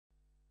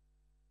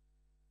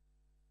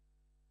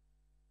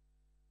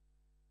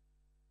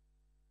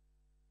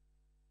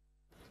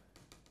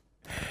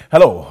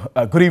Hello,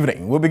 good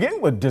evening. We'll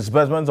begin with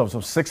disbursements of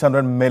some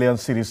 600 million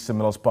cedi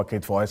stimulus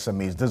package for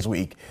SMEs this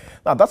week.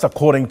 Now, that's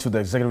according to the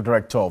Executive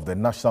Director of the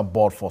National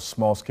Board for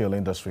Small-Scale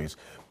Industries,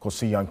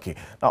 Kosi Yankee.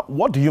 Now,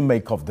 what do you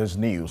make of this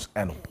news,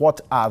 and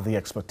what are the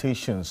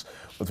expectations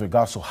with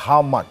regards to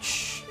how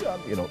much, the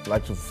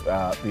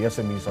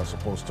SMEs are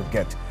supposed to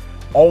get?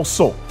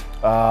 Also,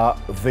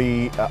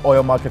 the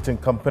oil marketing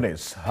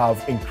companies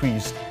have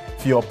increased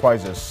fuel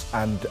prices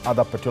and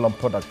other petroleum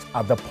products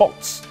at the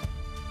ports.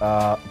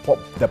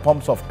 The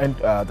pumps of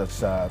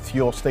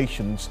fuel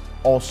stations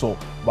also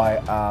by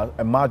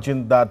a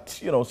margin that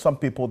some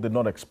people did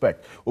not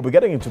expect. We'll be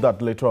getting into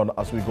that later on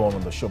as we go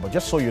on the show. But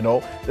just so you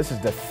know, this is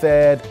the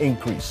third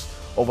increase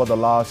over the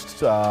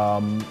last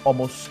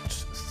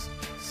almost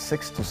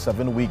 6 to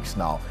 7 weeks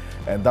now,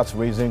 and that's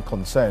raising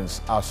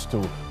concerns as to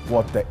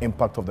what the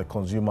impact of the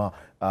consumer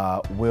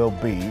will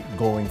be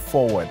going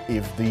forward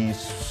if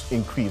these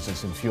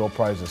increases in fuel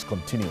prices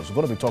continue. So we're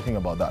going to be talking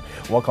about that.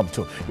 Welcome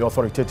to your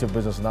authoritative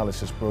business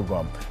analysis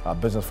program,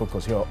 Business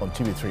Focus, here on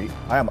TV3.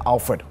 I am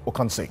Alfred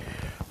Okansi.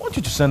 I want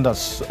you to send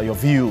us your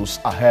views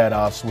ahead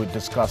as we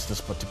discuss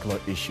this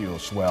particular issue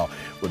as well,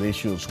 with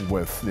issues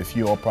with the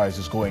fuel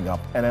prices going up,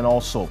 and then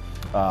also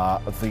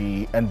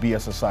the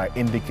NBSSI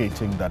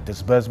indicating that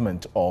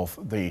disbursement of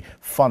the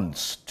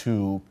funds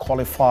to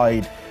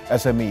qualified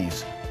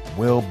SMEs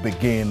will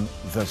begin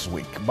this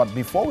week. But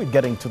before we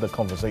get into the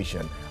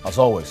conversation, as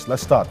always,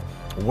 let's start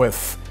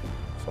with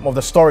some of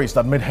the stories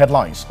that made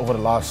headlines over the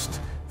last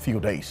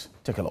few days.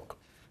 Take a look.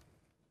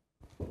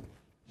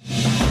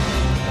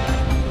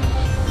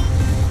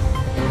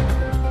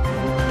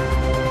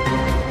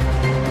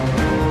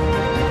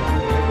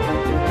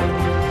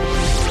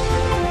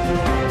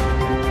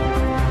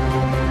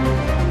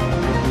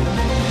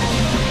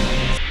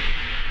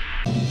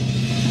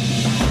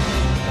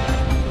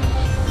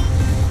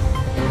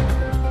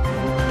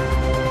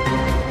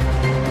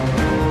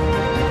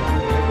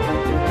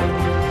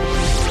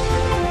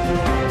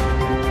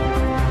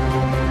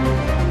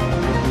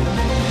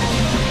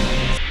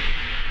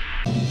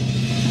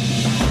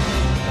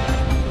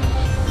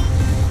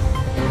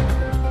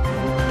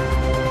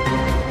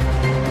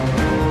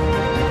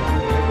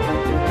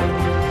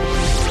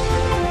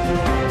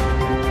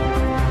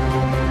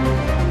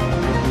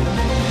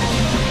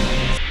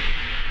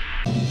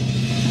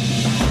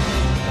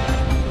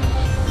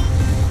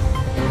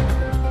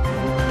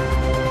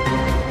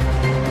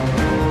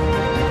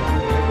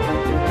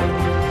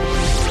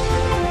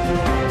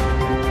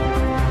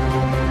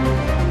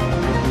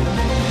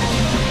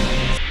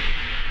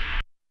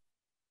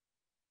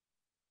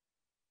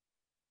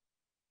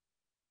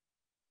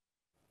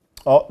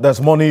 There's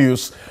more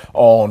news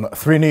on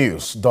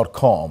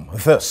 3news.com.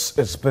 This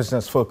is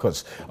Business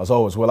Focus. As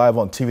always, we're live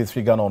on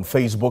TV3 Ghana on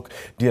Facebook,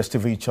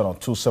 DSTV channel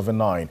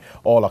 279,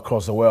 all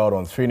across the world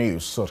on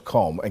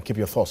 3news.com, and keep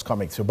your thoughts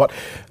coming through. But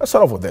let's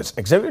start off with this.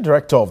 Executive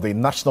Director of the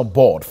National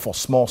Board for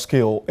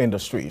Small-Scale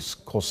Industries,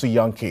 Kosi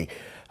Yankee,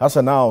 has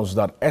announced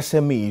that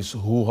SMEs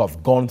who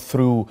have gone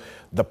through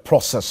the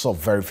process of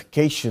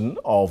verification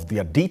of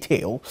their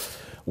detail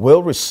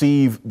will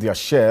receive their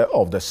share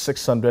of the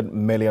 600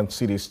 million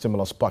cedi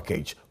stimulus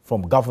package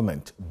from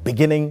government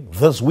beginning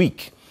this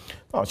week.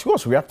 Now, she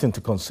was reacting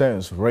to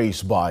concerns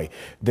raised by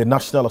the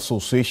National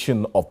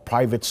Association of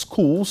Private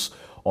Schools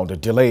on the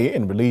delay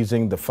in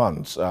releasing the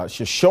funds.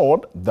 She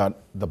assured that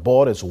the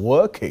board is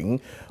working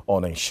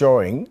on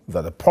ensuring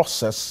that the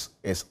process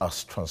is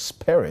as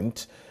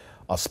transparent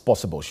as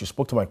possible. She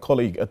spoke to my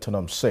colleague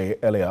Etonam Say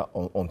earlier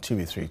on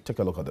TV3. Take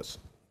a look at this.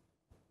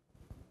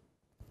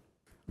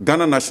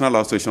 Ghana National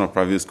Association of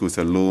Private Schools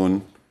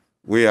alone,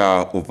 we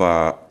are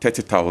over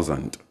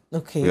 30,000.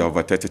 Okay. We are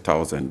over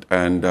 30,000.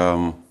 And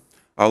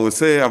I would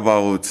say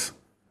about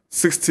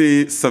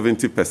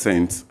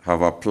 60–70%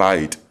 have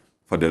applied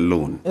for the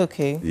loan.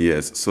 Okay.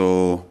 Yes.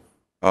 So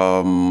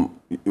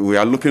we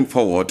are looking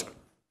forward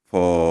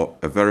for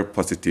a very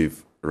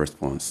positive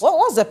response.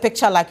 What's the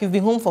picture like? You've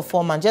been home for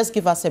 4 months. Just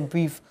give us a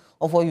brief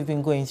of what you've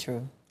been going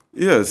through.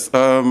 Yes.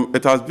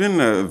 It has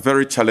been a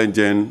very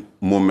challenging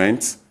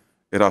moment.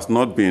 It has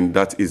not been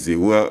that easy.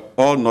 We're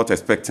all not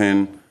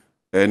expecting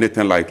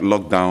anything like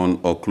lockdown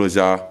or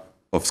closure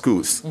of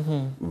schools.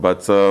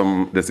 But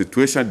the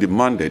situation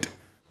demanded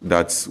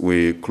that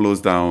we close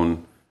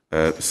down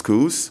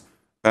schools.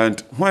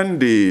 And when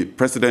the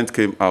president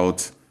came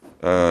out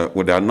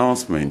with the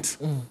announcement,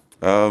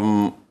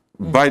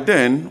 by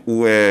then we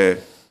were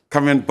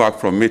coming back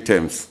from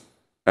midterms.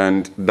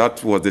 And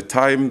that was the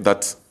time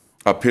that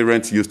our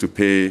parents used to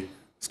pay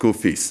school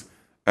fees.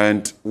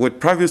 And with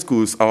private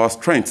schools, our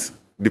strength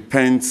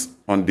depends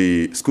on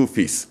the school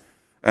fees.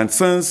 And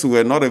since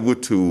we're not able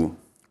to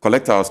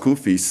collect our school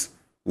fees,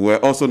 we're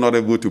also not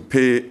able to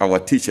pay our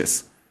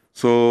teachers.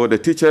 So the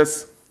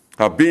teachers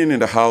have been in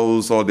the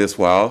house all this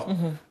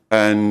while.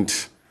 And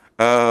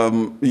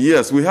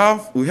yes, we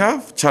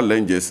have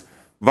challenges,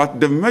 but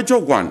the major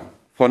one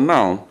for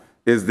now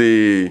is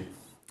the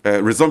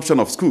resumption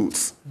of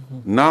schools.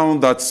 Now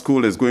that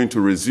school is going to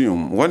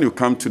resume, when you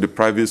come to the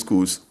private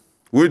schools,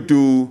 we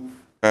do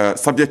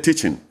subject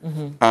teaching.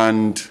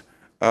 And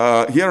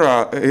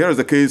here is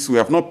the case: we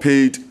have not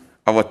paid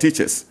our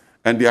teachers,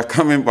 and they are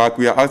coming back.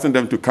 We are asking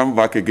them to come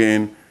back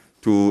again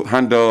to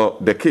handle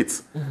the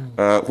kids,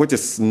 which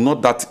is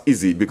not that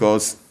easy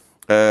because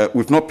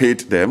we've not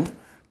paid them,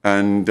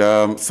 and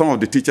some of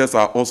the teachers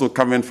are also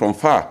coming from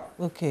far.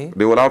 Okay.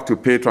 They will have to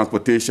pay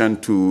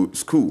transportation to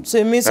school. So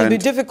it means it will be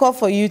difficult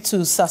for you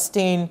to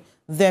sustain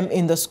them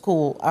in the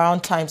school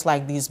around times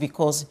like these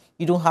because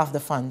you don't have the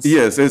funds.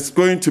 Yes, it's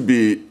going to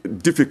be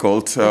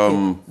difficult.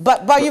 Okay.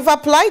 But you've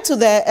applied to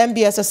the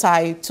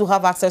NBSSI to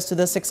have access to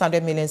the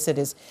 600 million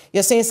cedis.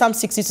 You're saying some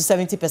 60 to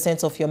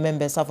 70% of your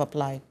members have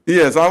applied.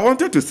 Yes, I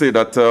wanted to say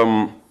that,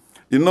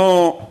 you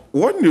know,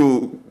 when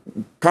you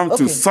come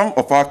to some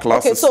of our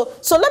classes... Okay,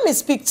 so let me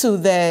speak to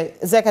the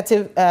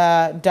Executive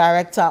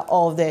Director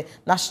of the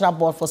National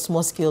Board for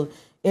Small-Scale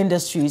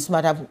Industries,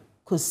 Madam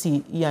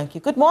Kosi Yankee.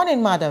 Good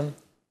morning, Madam.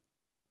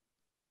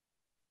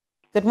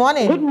 Good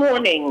morning. Good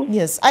morning.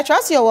 Yes, I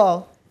trust you're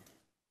well.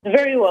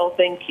 Very well,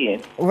 thank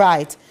you.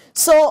 Right.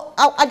 So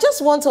I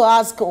just want to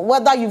ask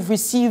whether you've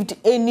received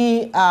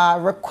any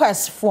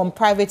requests from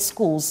private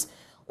schools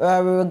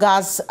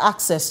regards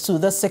access to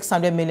the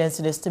 600 million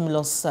in the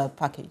stimulus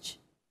package.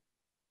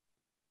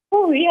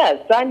 Oh,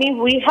 yes. I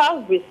mean, we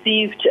have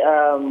received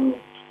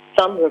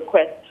some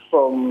requests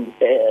from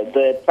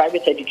the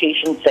private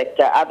education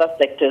sector, other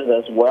sectors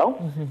as well.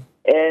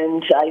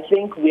 And I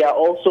think we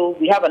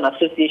have an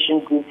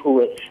association group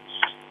with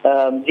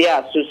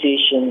their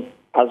association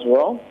as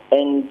well,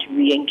 and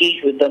we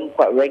engage with them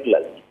quite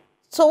regularly.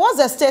 So what's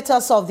the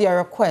status of their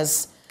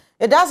requests?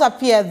 It does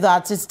appear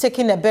that it's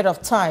taking a bit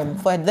of time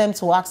for them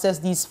to access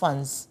these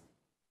funds.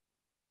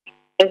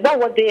 Is that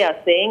what they are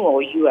saying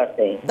or you are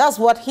saying? That's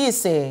what he's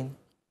saying.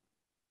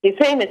 He's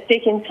saying it's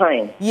taking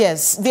time.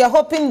 Yes, they are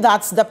hoping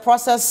that the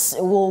process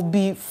will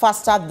be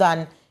faster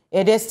than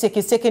it is.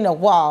 It's taking a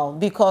while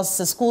because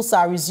the schools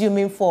are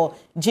resuming for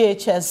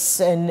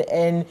JHS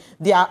and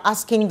they are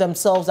asking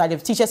themselves that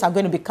if teachers are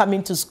going to be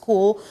coming to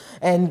school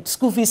and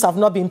school fees have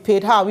not been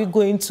paid, how are we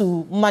going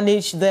to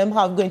manage them?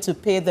 How are we going to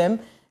pay them?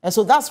 And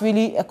so that's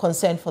really a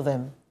concern for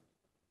them.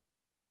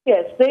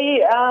 Yes,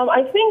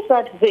 I think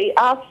that they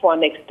asked for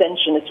an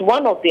extension. It's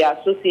one of the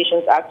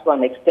associations asked for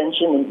an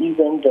extension in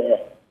even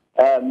the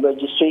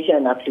registration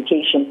and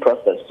application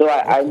process. So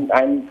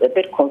I'm a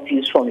bit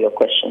confused from your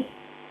question.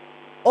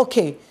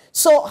 Okay,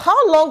 so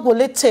how long will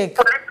it take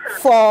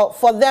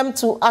for them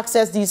to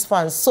access these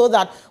funds so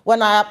that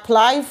when I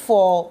apply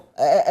for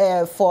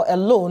a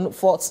loan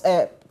for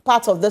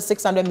part of the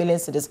 600 million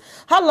cedis,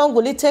 how long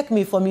will it take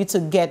me for me to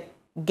get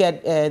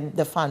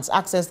the funds,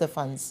 access the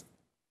funds?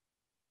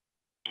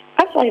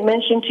 As I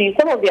mentioned to you,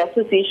 some of the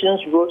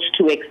associations wrote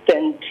to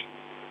extend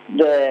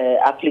the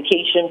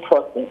application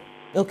process.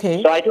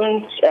 Okay. So I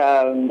don't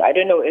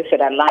know if it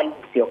aligns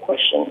with your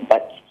question,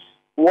 but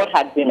what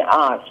had been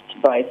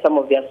asked by some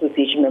of the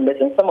association members,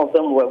 and some of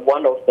them were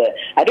one of the,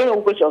 I don't know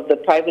which of the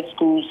private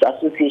schools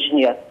association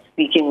you are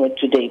speaking with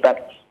today,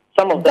 but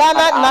some of them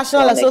Ghana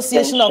National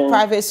Association of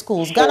Private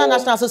Schools. Ghana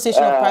National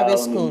Association of Private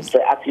Schools.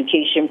 The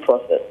application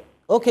process.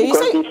 Okay,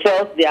 because they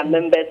felt their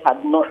members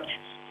had not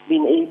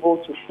been able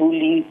to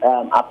fully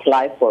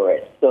apply for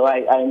it. So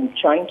I'm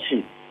trying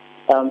to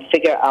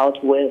figure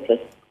out where this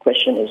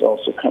question is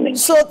also coming.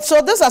 So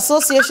this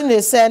association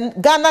is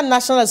Ghana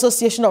National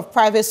Association of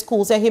Private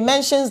Schools, and he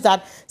mentions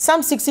that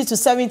some 60 to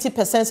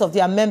 70% of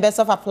their members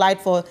have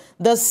applied for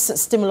this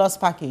stimulus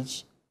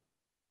package.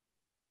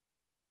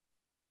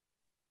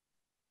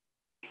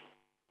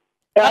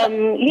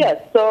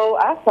 Yes, so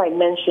as I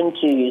mentioned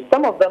to you,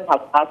 some of them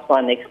have asked for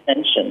an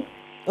extension.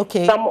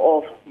 Okay. Some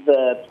of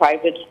the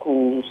private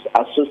schools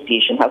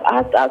association have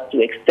asked us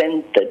to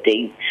extend the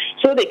date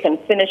so they can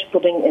finish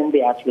putting in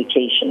the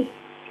application.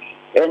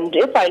 And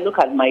if I look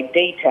at my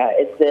data,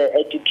 it's the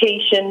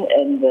education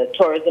and the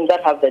tourism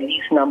that have the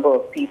least number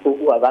of people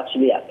who have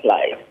actually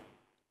applied.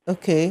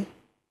 Okay.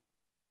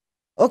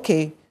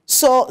 Okay.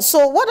 So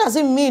what does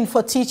it mean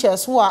for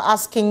teachers who are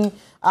asking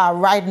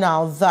right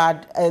now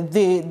that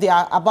they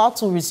are about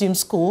to resume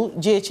school?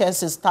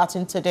 JHS is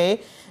starting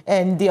today,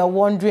 and they are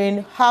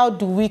wondering, how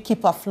do we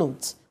keep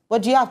afloat?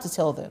 What do you have to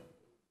tell them?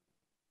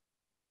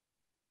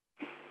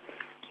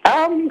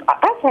 As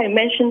I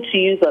mentioned to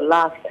you the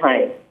last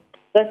time,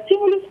 the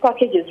stimulus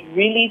package is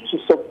really to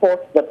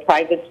support the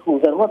private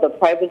schools and what the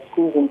private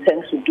schools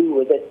intend to do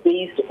with it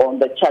based on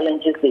the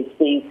challenges they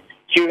face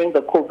during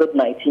the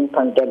COVID-19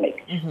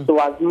 pandemic. So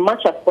as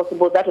much as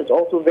possible, that is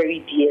also very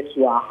dear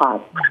to our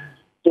hearts.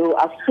 So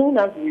as soon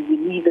as we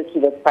release it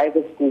to the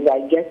private schools,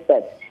 I guess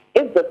that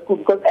if the school,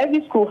 because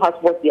every school has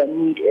what their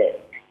need is.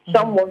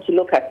 Some want to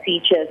look at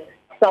teachers,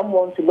 some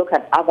want to look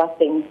at other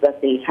things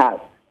that they have.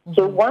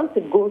 So once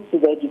it goes to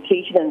the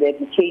education and the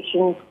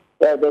educational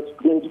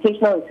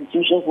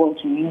institutions want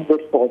to use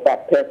it for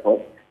that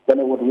purpose, then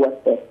it would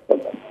work best for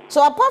them.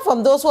 So apart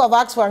from those who have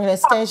asked for an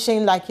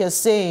extension, like you're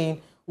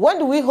saying, when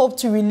do we hope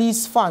to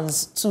release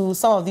funds to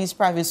some of these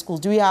private schools?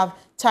 Do we have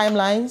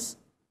timelines?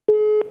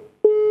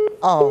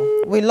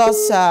 Oh, we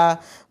lost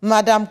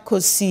Madam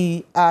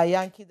Kosi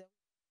Yankee.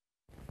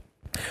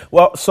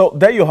 Well, so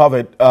there you have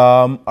it.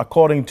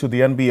 According to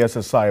the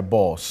NBSSI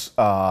boss,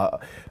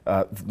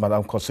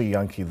 Madam Kwasi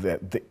Yankee,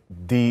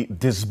 the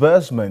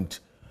disbursement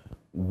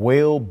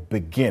will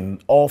begin,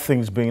 all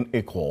things being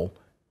equal,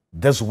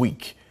 this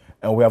week.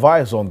 And we have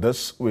eyes on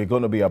this. We're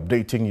going to be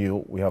updating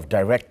you. We have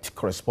direct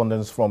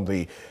correspondence from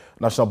the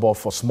National Board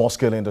for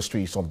Small-Scale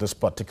Industries on this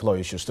particular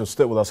issue. Still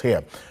stay with us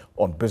here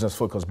on Business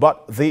Focus.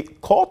 But the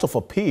Court of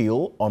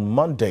Appeal on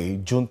Monday,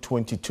 June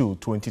 22,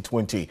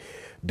 2020,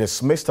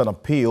 dismissed an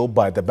appeal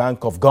by the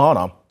Bank of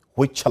Ghana,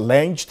 which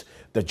challenged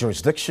the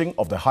jurisdiction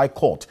of the High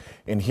Court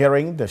in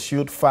hearing the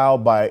suit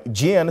filed by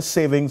GN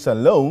Savings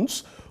and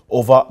Loans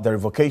over the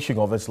revocation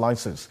of its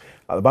license.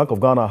 The Bank of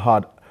Ghana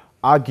had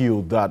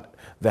argued that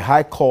the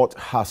High Court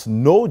has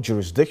no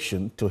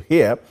jurisdiction to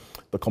hear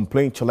the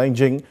complaint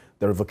challenging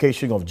the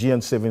revocation of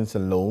GN Savings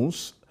and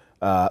Loans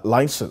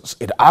license.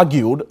 It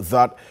argued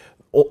that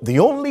the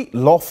only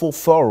lawful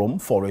forum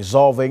for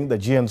resolving the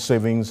GN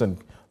Savings and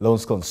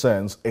Loans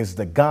concerns is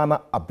the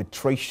Ghana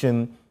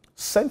Arbitration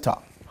Center.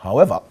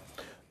 However,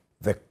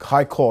 the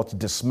High Court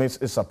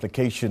dismissed its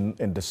application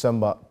in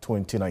December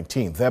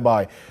 2019,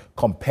 thereby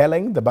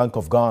compelling the Bank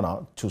of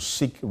Ghana to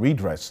seek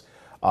redress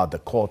at the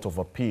Court of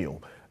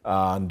Appeal.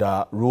 And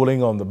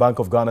ruling on the Bank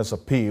of Ghana's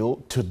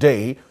appeal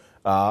today,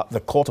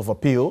 the Court of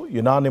Appeal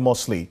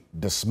unanimously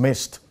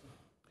dismissed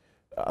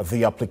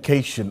the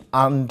application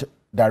and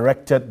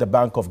directed the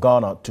Bank of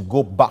Ghana to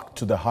go back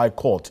to the High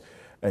Court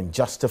and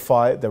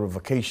justify the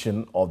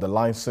revocation of the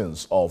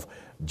license of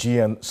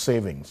GN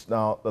Savings.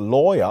 Now, the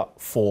lawyer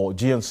for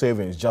GN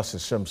Savings,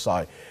 Justice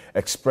Shemsai,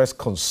 expressed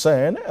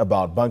concern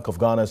about Bank of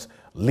Ghana's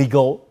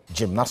legal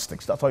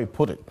gymnastics, that's how he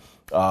put it,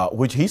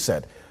 which he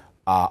said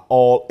are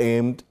all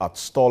aimed at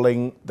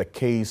stalling the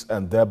case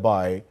and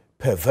thereby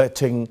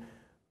perverting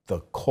the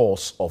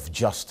course of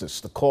justice.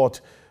 The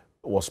court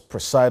was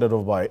presided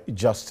over by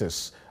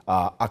Justice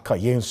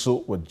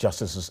Akayensu, with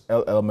Justices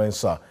L.L.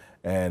 Mensah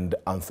and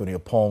Anthony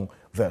Pong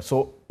there.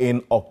 So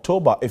in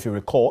October, if you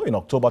recall, in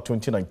October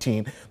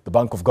 2019, the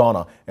Bank of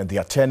Ghana and the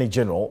Attorney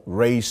General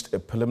raised a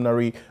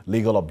preliminary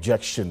legal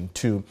objection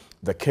to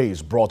the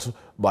case brought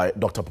by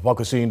Dr.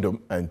 Papa Kwesi Nduom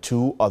and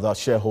two other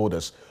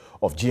shareholders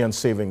of GN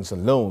Savings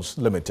and Loans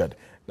Limited.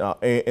 Now,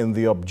 in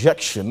the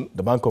objection,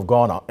 the Bank of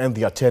Ghana and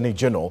the Attorney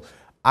General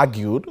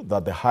argued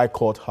that the High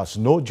Court has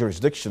no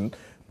jurisdiction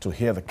to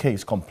hear the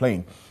case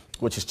complaint,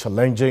 which is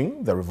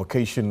challenging the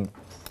revocation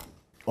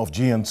of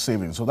GN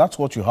Savings. So that's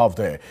what you have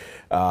there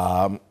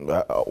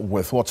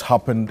with what's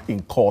happened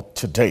in court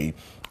today.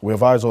 We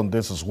have eyes on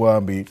this as well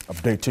and be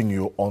updating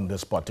you on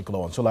this particular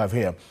one. So live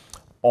here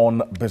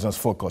on Business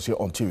Focus here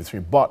on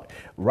TV3. But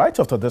right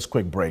after this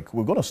quick break,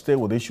 we're going to stay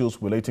with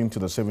issues relating to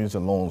the savings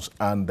and loans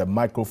and the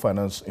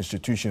microfinance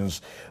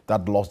institutions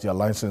that lost their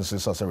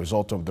licenses as a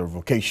result of the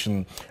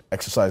revocation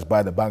exercised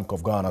by the Bank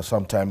of Ghana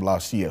sometime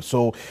last year.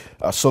 So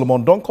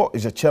Solomon Donkor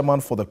is the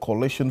chairman for the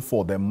Coalition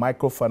for the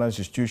Microfinance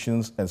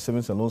Institutions and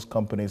Savings and Loans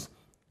Companies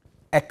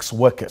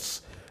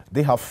ex-workers.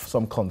 They have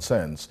some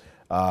concerns.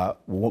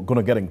 We're going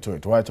to get into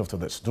it right after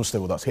this. Do stay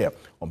with us here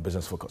on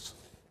Business Focus.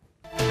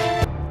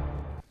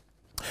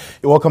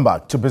 Welcome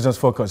back to Business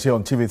Focus here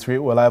on TV3.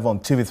 We're live on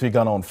TV3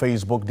 Ghana on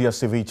Facebook,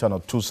 DSTV channel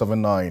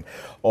 279,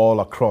 all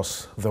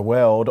across the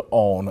world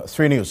on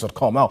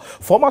 3news.com. Now,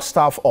 former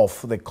staff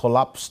of the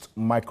collapsed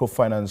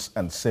microfinance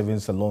and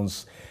savings and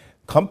loans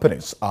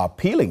companies are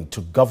appealing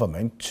to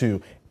government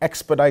to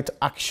expedite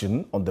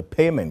action on the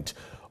payment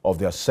of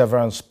their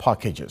severance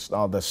packages.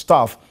 Now, the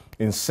staff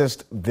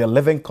insist their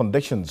living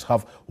conditions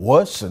have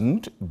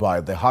worsened by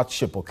the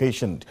hardship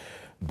occasioned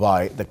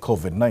by the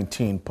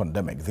COVID-19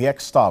 pandemic. The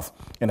ex-staff,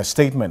 in a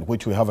statement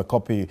which we have a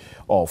copy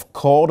of,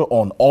 called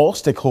on all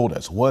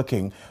stakeholders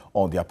working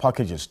on their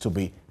packages to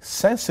be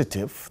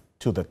sensitive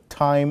to the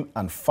time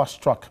and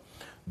fast-track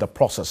the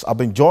process. I've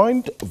been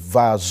joined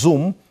via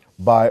Zoom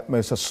by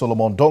Mr.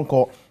 Solomon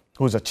Donkor,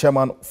 who is the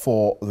chairman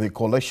for the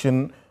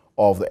Coalition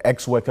of the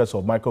Ex-Workers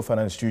of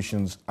Microfinance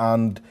Institutions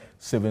and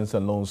Savings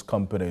and Loans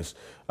Companies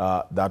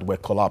that were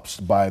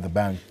collapsed by the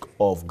Bank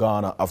of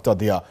Ghana after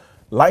their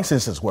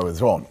licenses were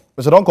withdrawn.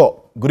 Mr. Donkor,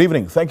 good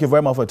evening. Thank you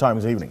very much for your time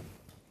this evening.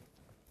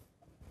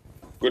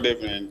 Good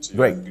evening to you.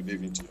 Great. Good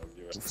evening to your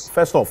viewers.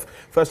 First off,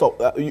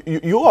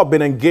 you have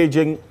been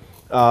engaging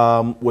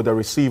with the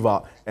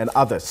receiver and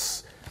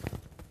others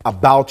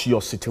about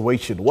your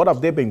situation. What have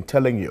they been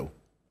telling you?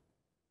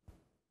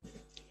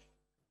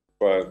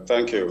 Well,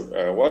 thank you.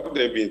 What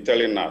they've been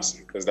telling us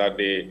is that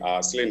they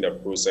are still in the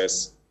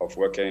process of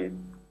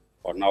working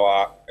on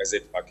our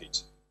exit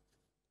package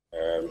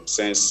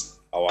since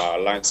our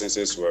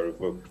licenses were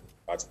revoked.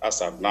 But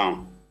as of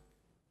now,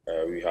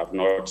 we have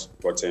not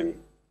gotten,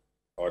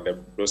 or the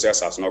process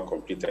has not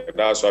completed.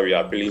 That's why we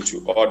are appealing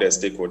to all the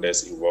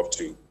stakeholders involved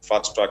to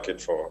fast track it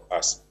for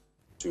us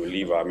to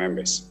leave our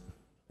members.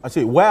 I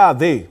see. Where are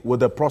they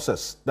with the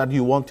process that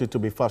you wanted to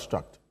be fast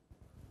tracked?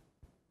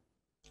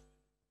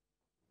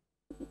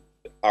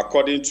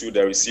 According to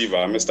the receiver,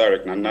 Mr.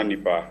 Reknana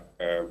Nipa,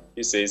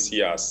 he says he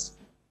has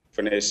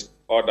finished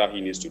all that he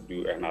needs to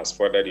do and has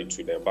forwarded it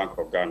to the Bank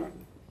of Ghana.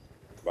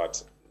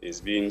 But It's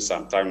been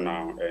some time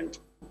now, and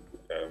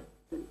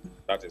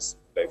that is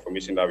the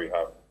information that we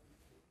have.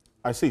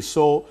 I see.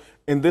 So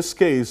in this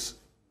case,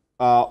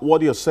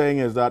 what you're saying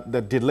is that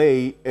the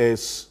delay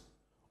is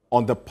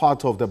on the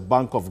part of the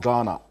Bank of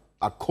Ghana,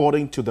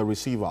 according to the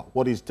receiver,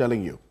 what he's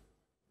telling you.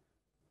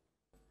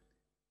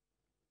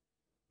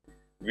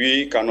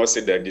 We cannot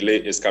say the delay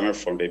is coming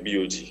from the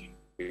BOG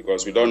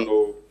because we don't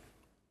know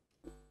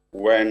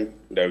when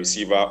the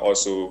receiver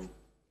also,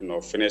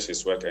 finished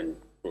his work and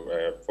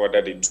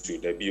forwarded it to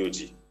the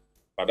BOG.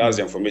 But that's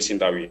the information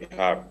that we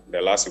have,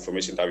 the last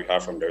information that we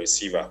have from the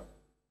receiver,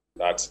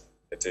 that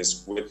it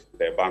is with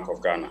the Bank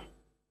of Ghana.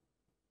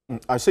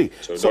 I see.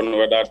 So we don't know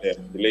whether the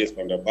delay is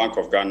from the Bank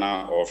of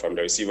Ghana or from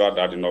the receiver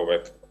that did not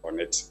work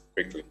on it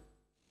quickly.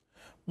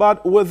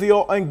 But with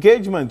your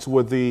engagement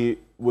with the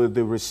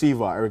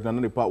receiver, Eric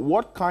Nana Ampah,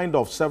 what kind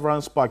of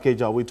severance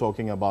package are we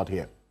talking about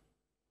here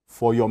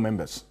for your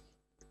members?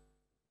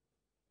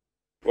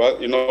 Well,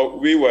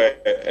 we were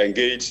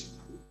engaged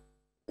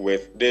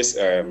with this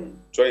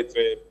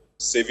 23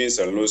 savings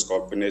and loans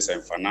companies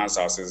and finance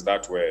houses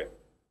that were,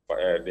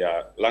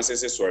 their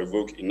licenses were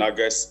revoked in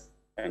August,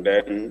 and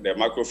then the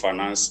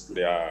microfinance,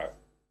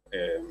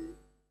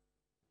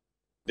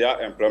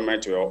 their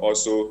employment were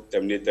also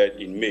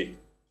terminated in May.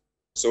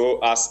 So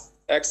as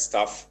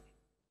ex-staff,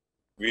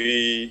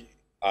 we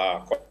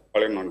are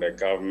calling on the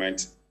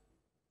government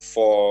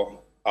for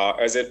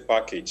our exit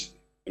package,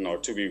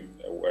 to be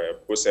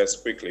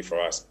processed quickly for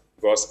us.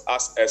 Because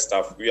as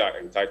ex-staff, we are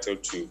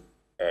entitled to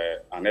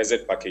an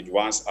exit package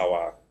once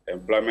our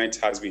employment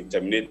has been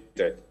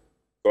terminated.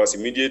 Because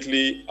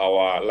immediately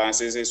our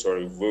licenses were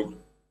revoked,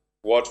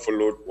 what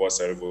followed was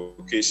a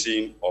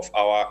revocation of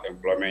our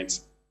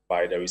employment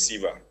by the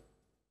receiver.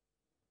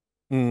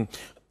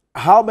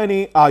 How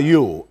many are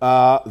you,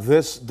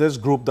 this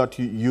group that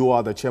you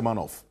are the chairman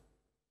of?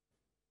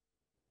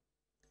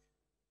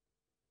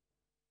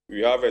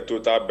 We have a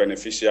total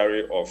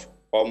beneficiary of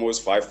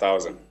almost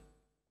 5,000.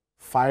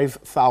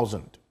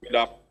 5,000?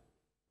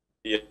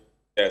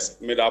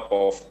 Yes, made up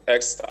of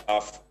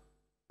ex-staff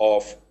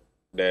of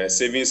the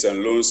savings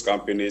and loans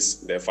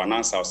companies, the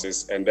finance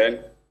houses, and then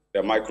the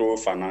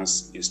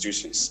microfinance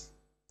institutions.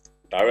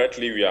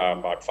 Directly, we are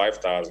about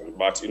 5,000.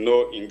 But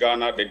in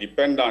Ghana, the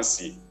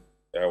dependency,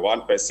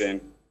 one person,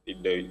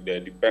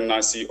 the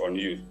dependency on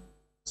you,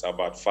 it's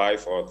about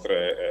 5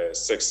 or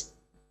 6.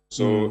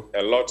 So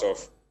a lot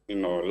of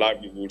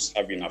livelihoods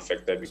have been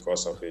affected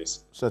because of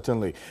this.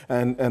 Certainly.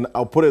 And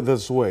I'll put it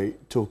this way,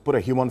 to put a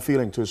human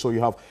feeling to it. So you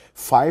have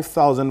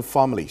 5,000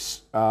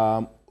 families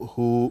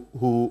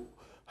who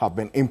have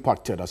been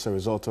impacted as a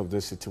result of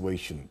this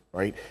situation,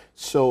 right?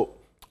 So,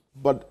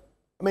 but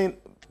I mean,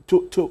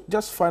 to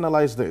just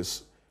finalize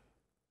this,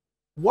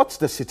 what's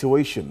the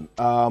situation?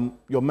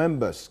 Your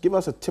members, give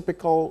us a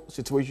typical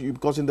situation,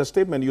 because in the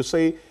statement you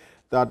say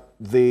that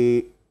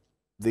they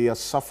are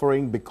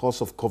suffering because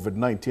of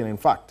COVID-19. In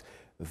fact,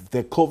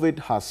 the COVID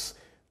has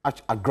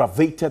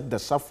aggravated the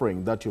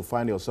suffering that you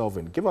find yourself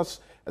in. Give us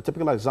a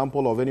typical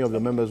example of any of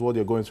your members, what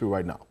you're going through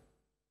right now.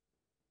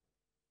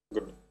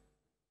 Good.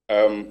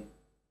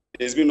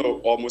 It's been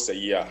almost a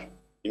year.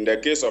 In the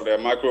case of the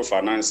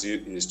microfinance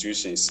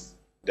institutions,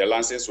 the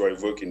licenses were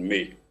revoked in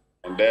May.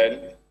 And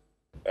then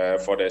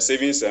for the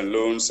savings and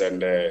loans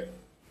and the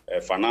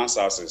finance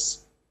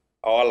houses,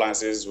 our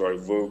licenses were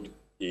revoked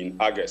in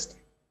August.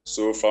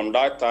 So from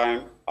that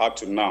time up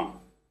to now,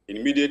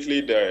 immediately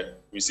the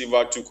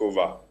receiver took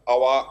over.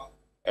 Our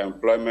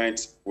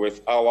employment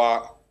with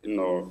our,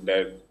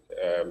 the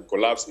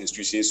collapsed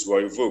institutions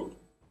were revoked.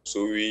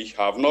 So we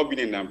have not been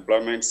in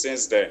employment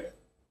since then.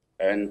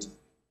 And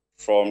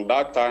from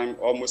that time,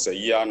 almost a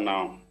year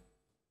now,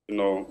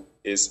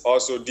 it's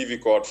also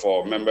difficult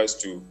for members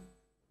to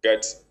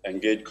get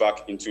engaged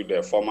back into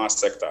the formal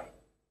sector.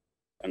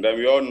 And then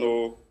we all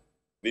know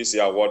this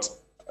year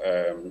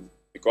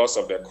because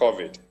of the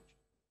COVID,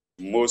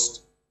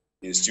 most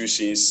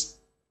institutions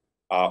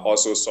are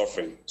also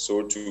suffering.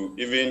 So to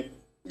even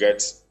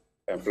get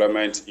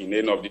employment in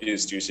any of these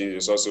institutions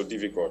is also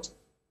difficult.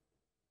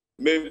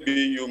 Maybe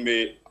you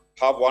may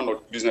have one or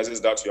two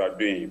businesses that you are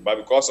doing, but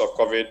because of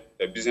COVID,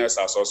 the business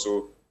has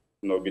also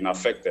been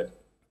affected.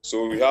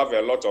 So we have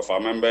a lot of our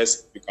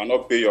members, you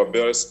cannot pay your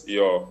bills,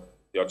 your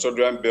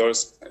children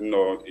bills,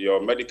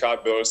 your medical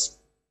bills,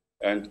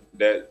 and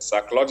the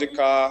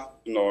psychological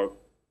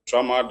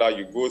trauma that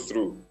you go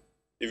through,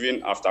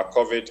 even after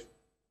COVID,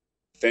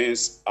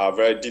 things are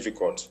very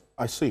difficult.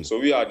 I see. So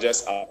we are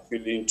just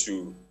appealing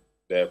to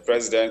the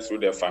president through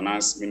the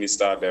finance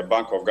minister, the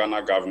Bank of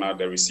Ghana governor,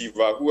 the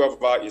receiver,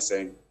 whoever is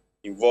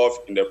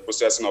involved in the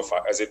processing of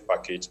our exit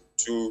package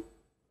to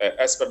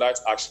expedite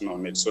action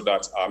on it so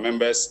that our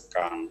members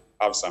can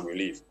have some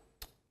relief.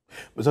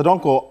 Mr.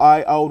 Donkor,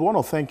 I would want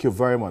to thank you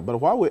very much. But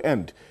while we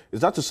end,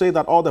 is that to say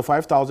that all the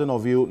 5,000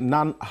 of you,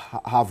 none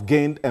have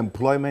gained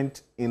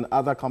employment in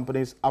other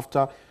companies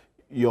after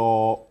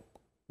your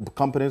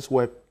companies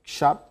were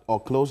shut or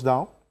closed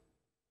down?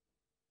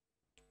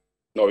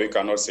 No, we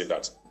cannot say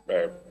that.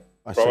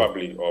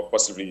 Probably or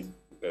possibly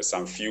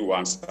some few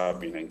ones have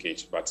been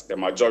engaged, but the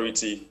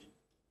majority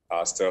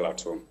are still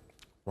at home.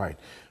 Right.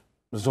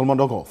 Mr. Solomon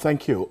Donko,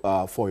 thank you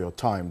for your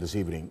time this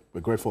evening.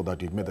 We're grateful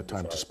that you've made the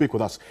time to speak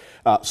with us.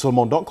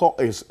 Solomon Donko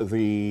is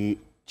the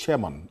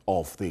chairman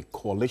of the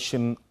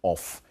coalition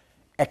of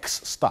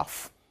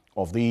ex-staff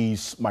of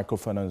these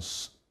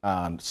microfinance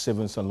and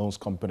savings and loans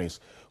companies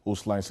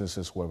whose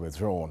licenses were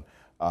withdrawn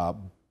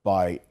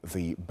by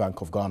the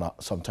Bank of Ghana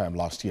sometime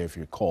last year, if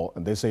you recall.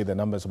 And they say the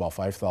number is about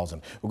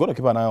 5,000. We're going to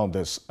keep an eye on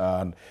this.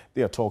 And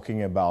they are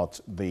talking about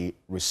the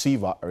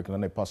receiver, Eric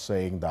Nanepa,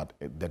 saying that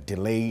the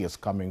delay is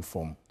coming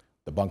from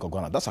the Bank of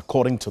Ghana. That's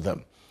according to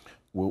them.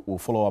 We'll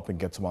follow up and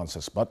get some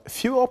answers. But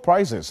fuel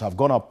prices have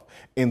gone up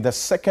in the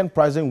second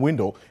pricing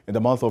window in the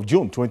month of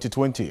June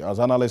 2020, as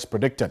analysts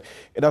predicted.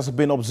 It has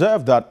been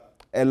observed that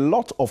a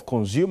lot of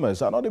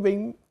consumers are not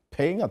even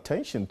paying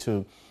attention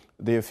to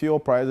the fuel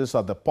prices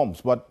at the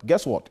pumps. But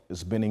guess what?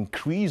 It's been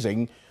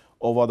increasing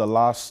over the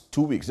last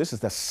 2 weeks. This is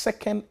the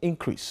second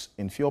increase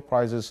in fuel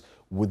prices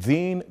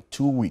within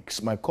 2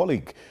 weeks. My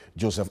colleague,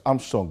 Joseph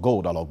Armstrong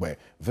Gold Alogbe,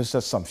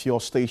 visited some fuel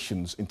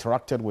stations,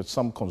 interacted with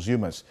some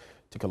consumers.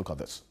 Take a look at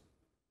this.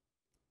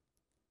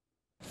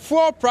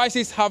 Fuel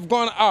prices have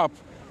gone up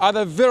at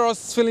the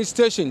various filling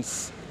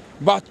stations.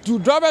 But do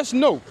drivers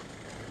know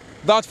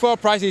that fuel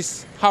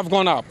prices have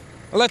gone up?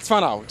 Let's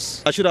find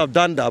out. I should have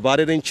done that,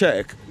 but I didn't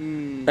check.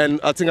 And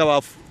I think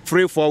about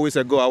 3-4 weeks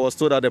ago, I was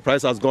told that the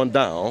price has gone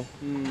down.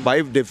 But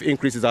if they've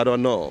increased, I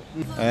don't know.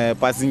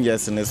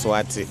 Passengers in the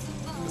Swati.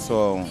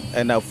 So,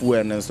 and a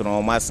fuel and so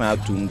on, my son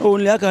too.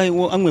 Only I can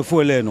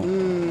fuel.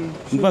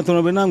 But on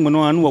a benang, no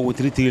one will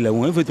treat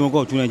you. If it will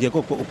go to a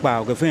Jacob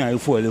Park, a fan, I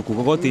fuel, you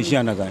could go to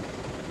Shanagan.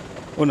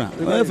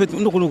 If it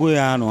look good,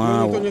 I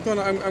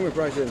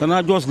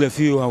just left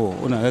you.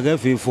 I get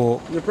fee for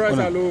the price.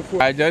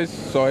 I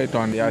just saw it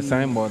on the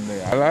assignment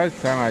there.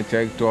 Last time I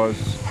checked was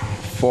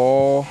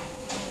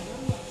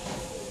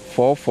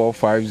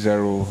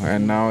 4450,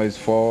 and now it's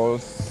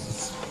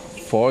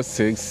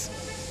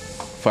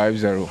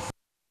 4650.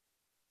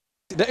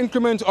 The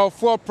increment of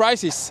fuel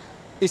prices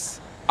is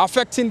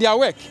affecting their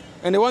work,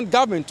 and they want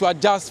government to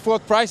adjust fuel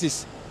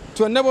prices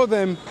to enable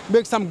them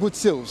make some good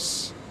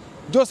sales.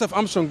 Joseph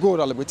Armstrong Gold,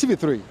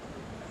 TV3,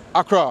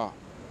 Accra.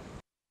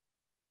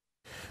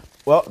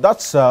 Well,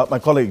 that's my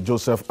colleague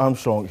Joseph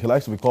Armstrong. He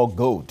likes to be called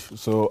Gold,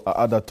 so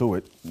I add that to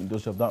it.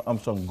 Joseph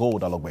Armstrong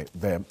Gold Alogbe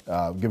there,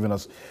 giving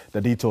us the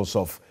details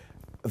of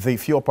the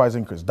fuel price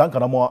increase.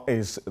 Duncan Amoah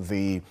is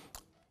the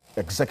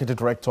executive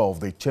director of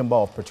the Chamber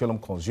of Petroleum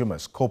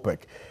Consumers,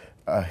 COPEC.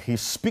 He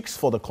speaks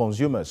for the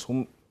consumers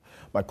whom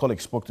my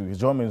colleague spoke to. He's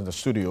joined me in the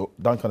studio.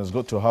 Duncan, it's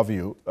good to have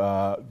you.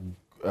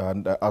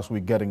 And as we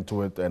get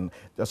into it, and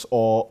just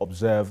all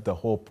observe the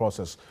whole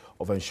process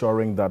of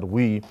ensuring that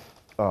we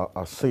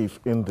are safe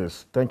in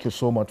this. Thank you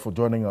so much for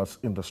joining us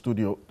in the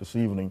studio this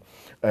evening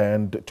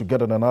and to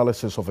get an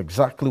analysis of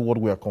exactly what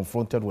we are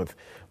confronted with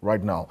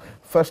right now.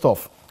 First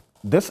off,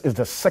 this is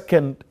the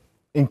second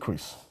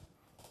increase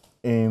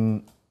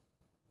in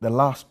the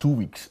last 2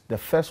 weeks. The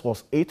first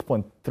was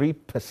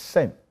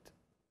 8.3%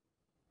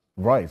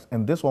 rise,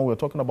 and this one we're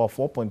talking about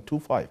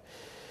 4.25%.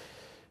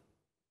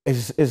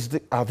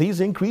 Are these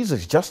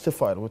increases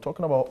justified? We're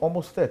talking about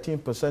almost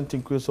 13%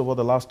 increase over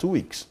the last 2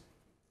 weeks.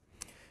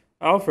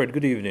 Alfred,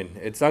 good evening.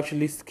 It's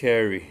actually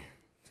scary,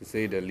 to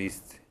say the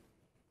least.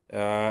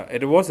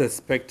 It was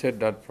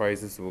expected that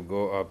prices will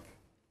go up,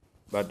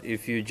 but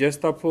if you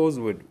juxtapose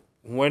with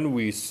when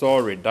we saw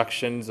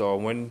reductions or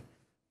when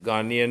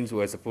Ghanaians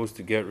were supposed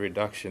to get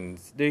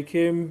reductions, they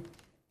came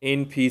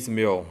in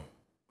piecemeal.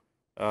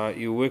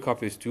 You wake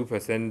up is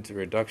 2%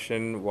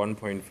 reduction,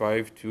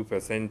 1.5%,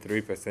 2%,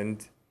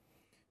 3%.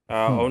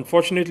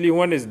 Unfortunately,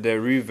 when it's the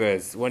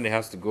reverse, when it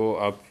has to go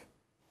up,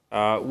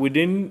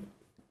 within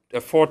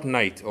a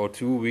fortnight or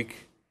 2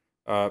 week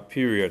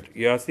period,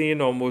 you are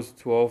seeing almost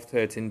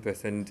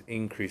 12-13%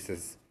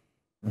 increases.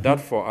 That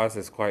for us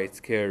is quite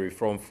scary,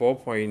 from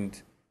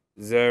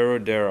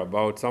 4.0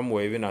 thereabout,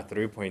 somewhere even at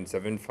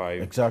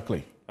 3.75.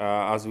 Exactly.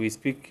 As we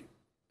speak,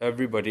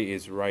 everybody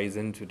is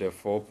rising to the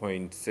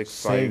 4.65.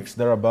 6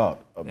 thereabout,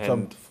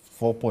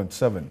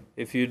 4.7.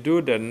 If you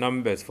do the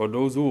numbers, for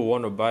those who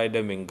want to buy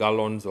them in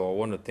gallons or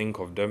want to think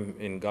of them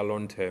in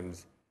gallon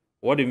terms,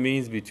 what it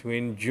means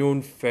between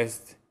June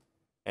 1st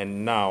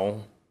and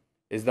now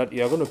is that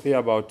you're going to pay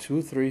about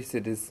 2-3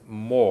 cedis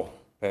more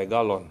per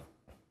gallon.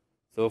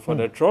 So for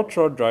the trot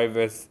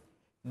drivers,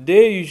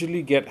 they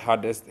usually get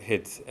hardest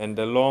hits, and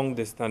the long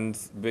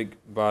distance big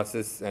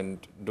buses and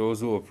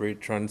those who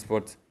operate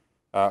transport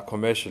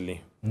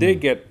commercially, they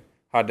get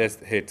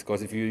hardest hits,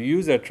 because if you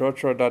use a trot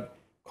that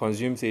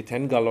consumes say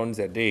 10 gallons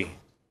a day,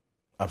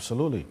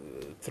 absolutely,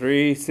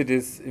 3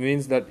 cedis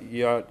means that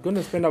you're going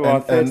to spend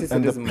about 30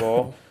 cedis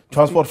more.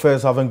 Transport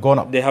fares haven't gone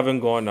up. They haven't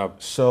gone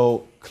up.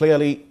 So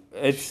clearly,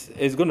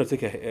 it's going to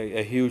take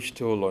a huge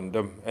toll on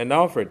them. And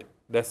Alfred,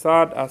 the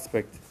sad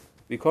aspect,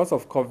 because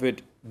of COVID,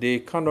 they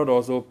cannot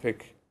also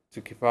pick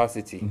to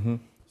capacity.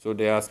 So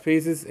there are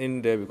spaces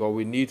in there because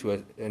we need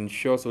to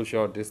ensure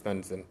social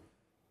distancing.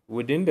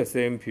 Within the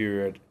same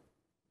period,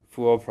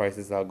 fuel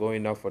prices are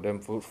going up for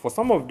them. For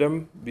some of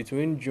them,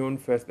 between June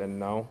 1st and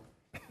now,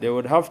 they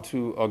would have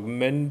to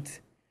augment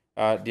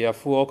their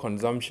fuel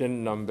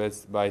consumption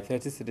numbers by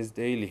 30 cedis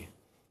daily.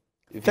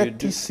 If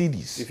 30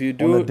 cedis if you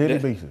do on a daily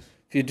basis?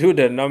 If you do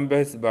the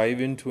numbers by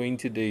even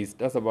 20 days,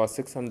 that's about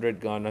 600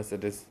 Ghana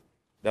cedis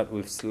that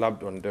we've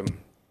slapped on them.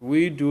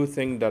 We do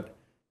think that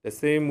the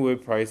same way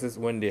prices,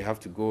 when they have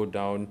to go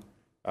down,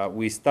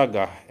 we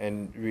stagger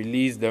and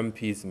release them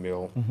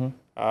piecemeal.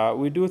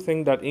 We do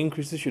think that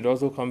increases should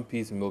also come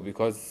piecemeal,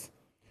 because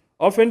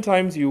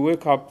oftentimes you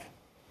wake up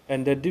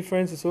and the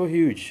difference is so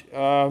huge.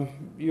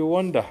 You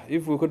wonder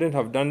if we couldn't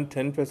have done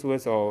 10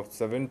 pesos or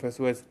 7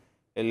 pesos,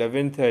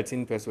 11,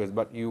 13 pesos,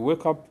 but you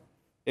wake up,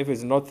 if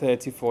it's not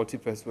 30, 40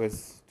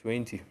 pesos,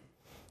 20.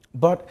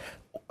 But,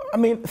 I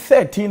mean,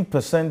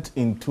 13%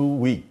 in 2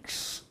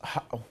 weeks.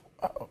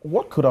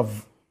 What could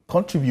have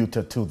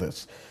contributed to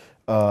this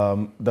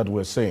that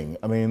we're saying?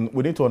 I mean,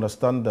 we need to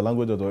understand the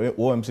language of the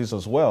OMCs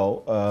as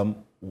well.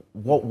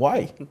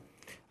 Why?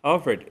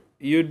 Alfred,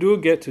 you do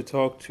get to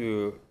talk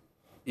to,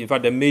 in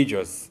fact, the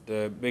majors,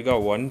 the bigger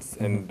ones,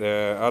 and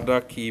the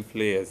other key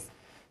players.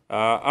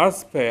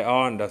 As per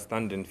our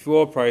understanding,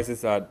 fuel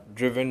prices are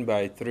driven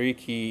by 3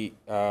 key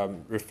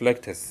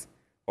reflectors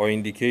or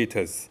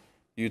indicators.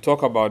 You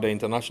talk about the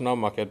international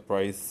market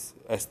price,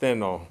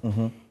 external.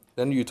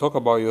 Then you talk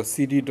about your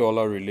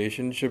CD-dollar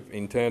relationship,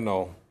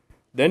 internal.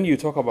 Then you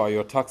talk about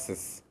your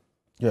taxes.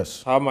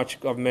 Yes. How much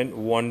government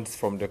wants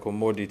from the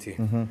commodity.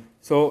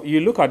 So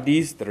you look at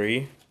these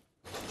 3.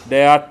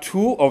 There are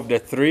 2 of the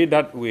 3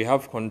 that we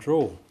have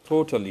control,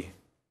 totally.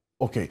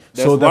 Okay,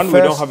 there's so the one first,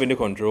 we don't have any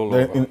control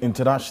over.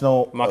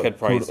 International market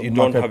price, you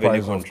don't have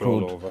any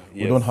control over.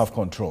 Yes. We don't have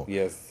control.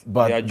 Yes,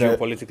 but they are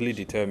geopolitically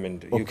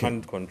determined. Okay. You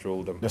can't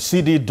control them. The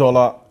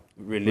CD-dollar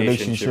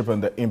relationship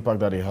and the impact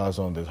that it has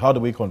on this. How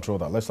do we control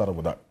that? Let's start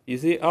with that. You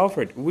see,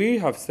 Alfred, we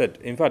have said,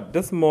 in fact,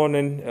 this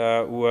morning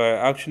we're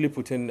actually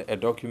putting a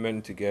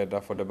document together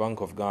for the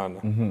Bank of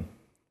Ghana.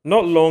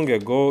 Not long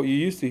ago, you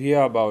used to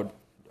hear about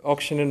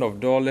auctioning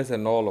of dollars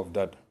and all of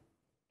that.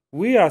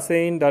 We are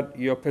saying that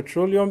your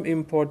petroleum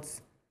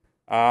imports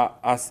are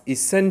as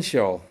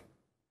essential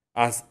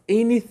as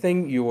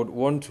anything you would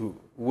want to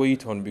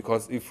wait on,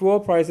 because if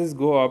fuel prices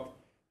go up,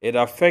 it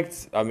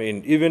affects, I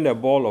mean, even a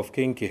ball of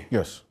kinky.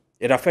 Yes.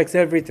 It affects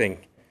everything.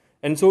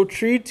 And so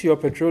treat your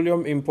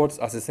petroleum imports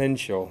as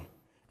essential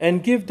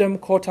and give them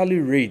quarterly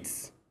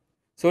rates,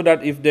 so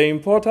that if the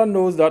importer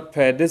knows that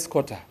per this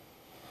quarter,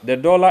 the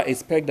dollar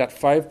is pegged at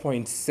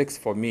 5.6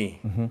 for me,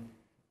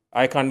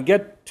 I can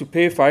get to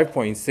pay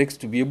 5.6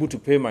 to be able to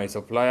pay my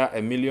supplier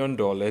 $1 million,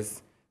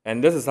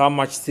 and this is how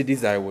much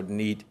cedis I would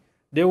need.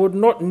 They would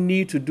not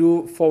need to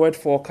do forward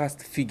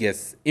forecast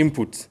figures,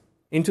 input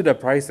into the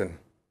pricing.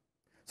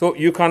 So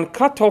you can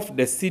cut off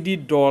the CD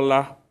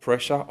dollar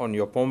pressure on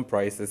your pump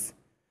prices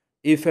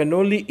if and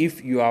only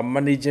if you are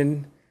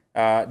managing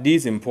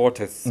these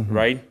importers,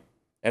 right?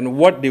 And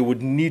what they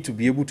would need to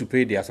be able to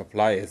pay their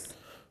suppliers.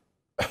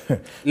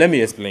 Let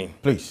me explain.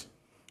 Please.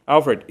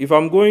 Alfred, if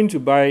I'm going to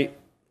buy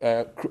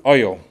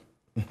oil,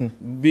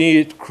 be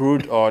it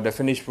crude or the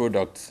finished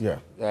products,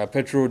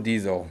 petrol,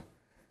 diesel,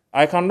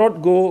 I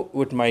cannot go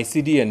with my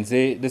CD and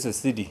say, this is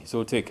CD,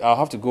 so take. I'll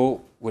have to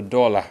go with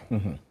dollar.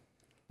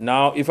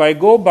 Now, if I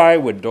go buy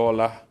with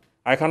dollar,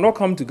 I cannot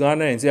come to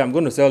Ghana and say, I'm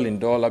going to sell in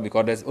dollar,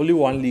 because there's only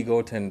one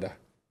legal tender,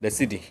 the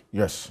CD.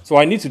 Yes. So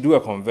I need to do a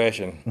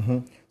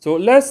conversion. So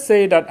let's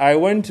say that I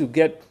went to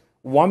get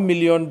 $1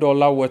 million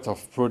worth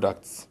of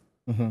products.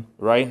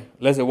 Right?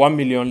 Let's say 1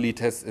 million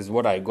liters is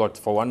what I got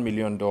for $1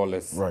 million.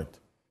 Right.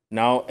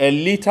 Now, a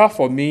liter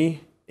for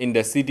me in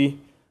the city,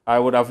 I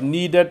would have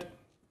needed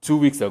 2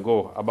 weeks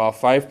ago about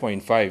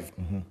 5.5.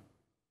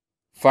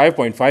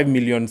 5.5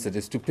 million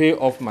cedis to pay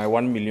off my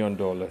 $1 million.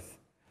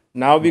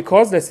 Now,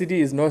 because the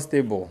city is not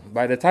stable,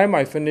 by the time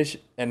I finish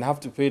and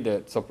have to pay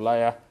the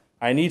supplier,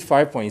 I need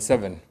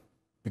 5.7.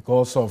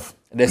 Because of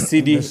the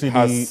CD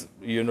has,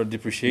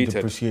 depreciated.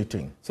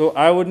 Depreciating. So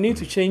I would need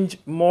to change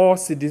more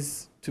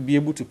cedis to be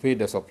able to pay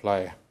the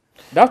supplier.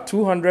 That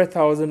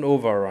 200,000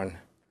 overrun,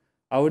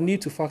 I would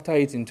need to factor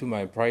it into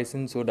my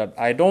pricing so that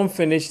I don't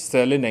finish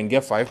selling and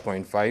get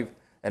 5.5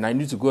 and I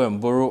need to go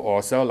and borrow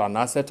or sell an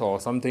asset or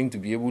something to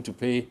be able to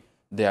pay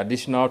the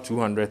additional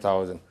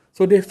 200,000.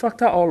 So they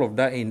factor all of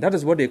that in. That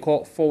is what they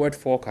call forward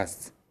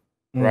forecasts,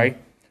 right?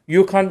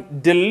 You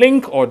can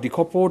delink or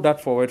decouple that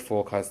forward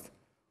forecast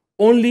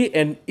only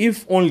and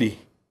if only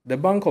the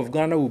Bank of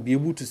Ghana will be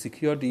able to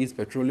secure these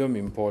petroleum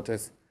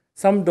importers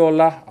some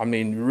dollar,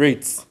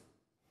 rates.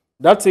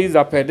 That says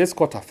that per this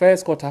quarter,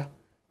 first quarter,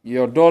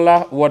 your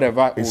dollar,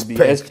 whatever, will be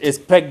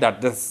pegged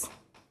at this.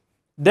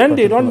 Then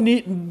they don't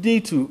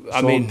need to,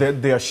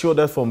 they are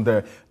shielded from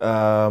the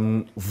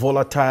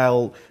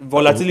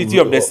volatility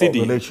of the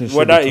city.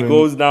 Whether it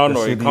goes down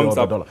or it comes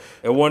up,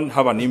 it won't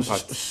have an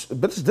impact.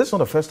 But this is not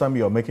the first time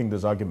you are making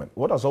this argument.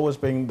 What has always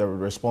been the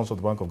response of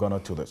the Bank of Ghana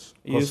to this?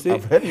 Because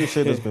I've heard you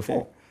say this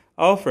before.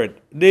 Alfred,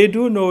 they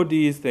do know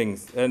these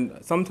things, and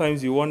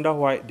sometimes you wonder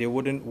why they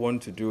wouldn't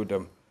want to do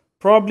them.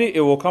 Probably it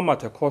will come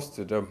at a cost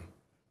to them.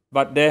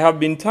 But there have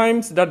been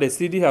times that the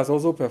city has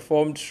also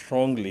performed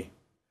strongly.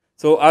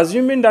 So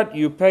assuming that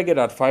you peg it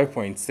at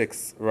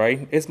 5.6,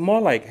 right, it's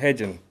more like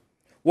hedging.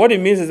 What it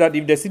means is that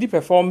if the city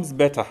performs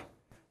better,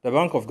 the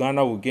Bank of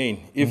Ghana will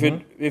gain. If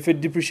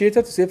it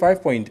depreciated to say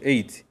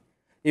 5.8,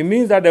 it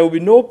means that there will be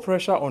no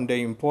pressure on the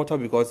importer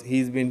because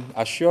he's been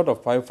assured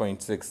of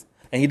 5.6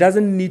 and he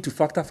doesn't need to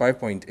factor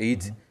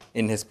 5.8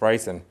 in his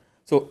pricing.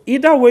 So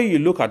either way you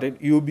look at it,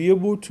 you'll be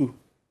able to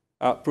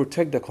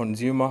protect the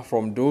consumer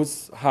from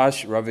those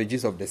harsh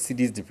ravages of the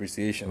city's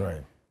depreciation.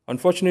 Right.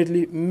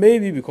 Unfortunately,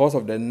 maybe because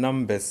of the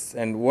numbers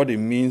and what it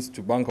means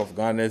to Bank of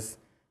Ghana's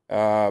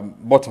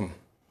bottom,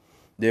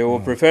 they will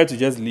prefer to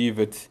just leave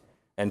it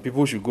and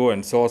people should go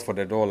and source for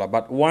the dollar.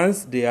 But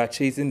once they are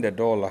chasing the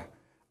dollar,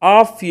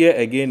 our fear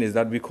again is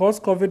that because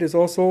COVID is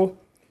also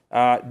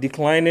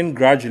declining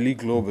gradually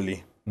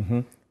globally,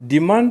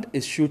 demand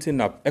is shooting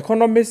up.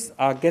 Economists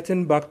are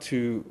getting back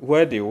to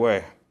where they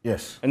were.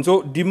 Yes. And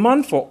so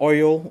demand for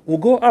oil will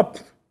go up.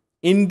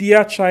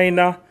 India,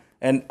 China,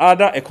 and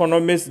other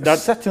economies that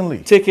certainly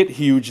take it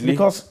hugely.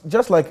 Because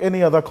just like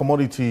any other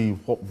commodity,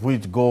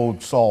 wheat,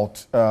 gold,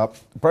 salt, the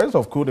price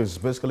of crude is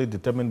basically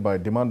determined by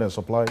demand and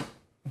supply,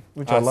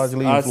 which are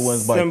largely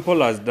influenced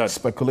by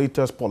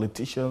speculators,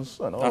 politicians,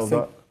 and all of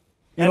that.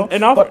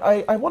 But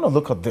I want to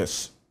look at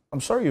this.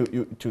 I'm sorry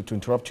to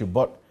interrupt you,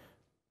 but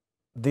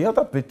the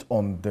other bit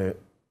on the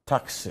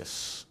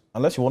taxes,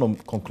 unless you want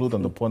to conclude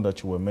on the point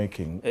that you were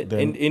making.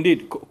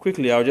 Indeed,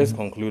 quickly, I'll just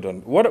conclude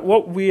on.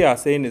 What we are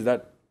saying is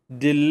that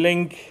they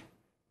link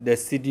the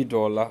city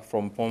dollar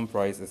from pump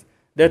prices.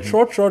 The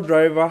trotro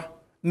driver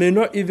may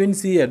not even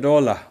see a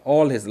dollar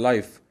all his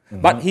life,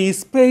 but he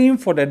is paying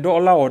for the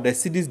dollar or the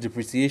city's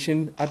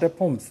depreciation at the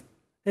pumps.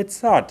 It's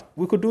sad.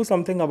 We could do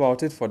something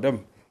about it for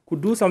them.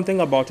 Could do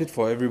something about it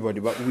for everybody,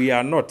 but we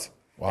are not.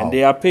 Wow. And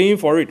they are paying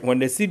for it. When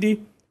the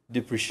city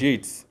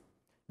depreciates,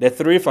 the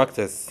three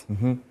factors.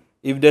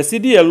 If the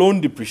city alone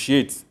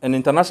depreciates, an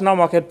international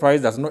market price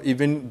does not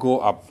even go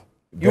up,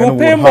 you will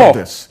pay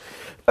more.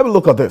 Let me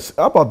look at this.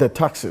 How about the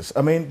taxes?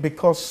 I mean,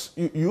 because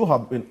you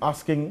have been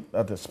asking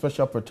that the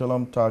special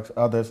petroleum tax,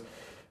 others,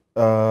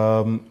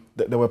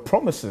 there were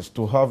promises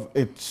to have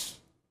it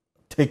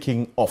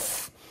taking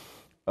off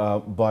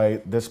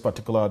by this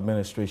particular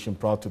administration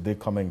prior to their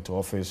coming to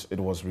office. It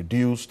was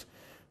reduced.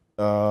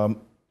 And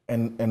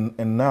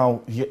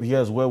now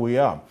here's where we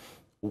are.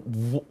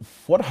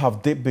 What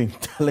have they been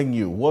telling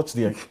you? What's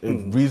the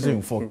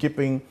reason for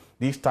keeping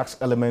these tax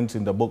elements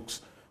in the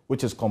books,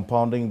 which is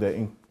compounding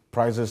the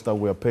prices that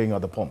we're paying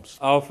at the pumps?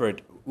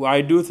 Alfred,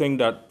 I do think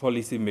that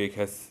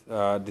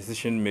policymakers,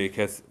 decision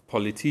makers,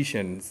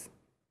 politicians,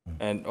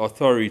 and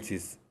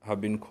authorities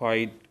have been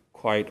quite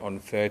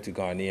unfair to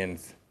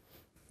Ghanaians.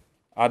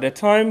 At the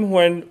time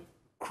when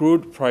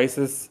crude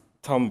prices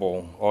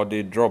tumble or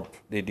they drop,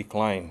 they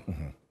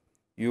decline,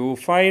 you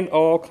find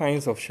all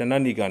kinds of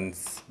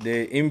shenanigans.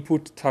 They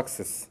input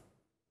taxes.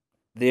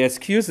 The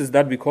excuse is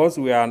that because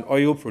we are an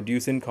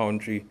oil-producing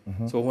country,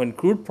 so when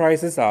crude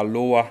prices are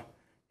lower,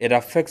 it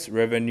affects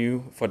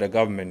revenue for the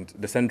government,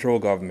 the central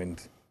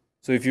government.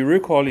 So if you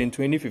recall, in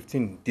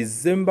 2015,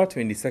 December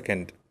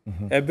 22nd,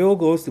 a bill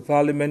goes to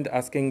Parliament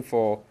asking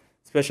for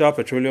special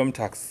petroleum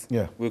tax.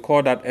 Yeah. We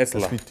call that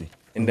ESLA,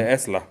 in the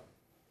ESLA.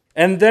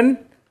 And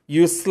then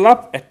you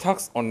slap a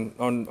tax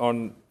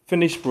on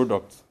finished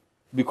products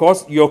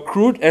because your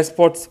crude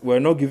exports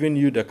were not giving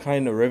you the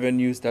kind of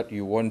revenues that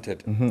you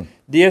wanted.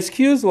 The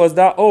excuse was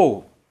that,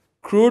 oh,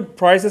 crude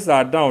prices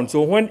are down,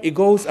 so when it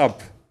goes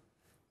up,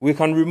 we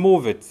can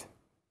remove it.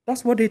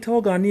 That's what they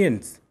tell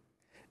Ghanaians.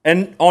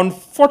 And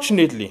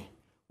unfortunately,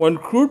 when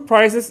crude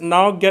prices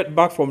now get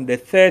back from the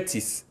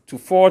 30s to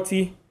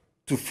 40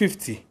 to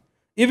 50,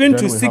 even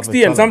to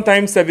 60 and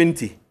sometimes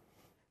 70,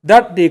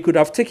 that they could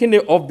have taken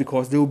it off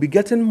because they will be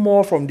getting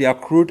more from their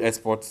crude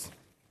exports.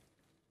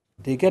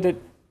 They get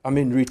it,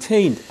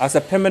 retained as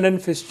a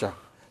permanent fixture.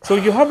 So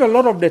you have a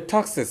lot of the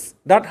taxes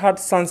that had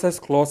sunset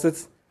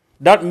clauses.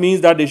 That means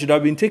that they should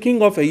have been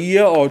taken off a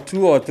year or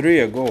 2 or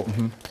 3 ago.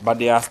 But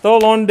they are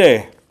still on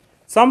there.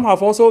 Some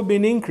have also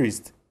been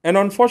increased. And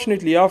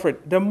unfortunately, Alfred,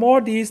 the more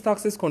these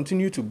taxes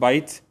continue to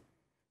bite,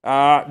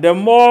 the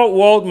more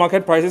world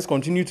market prices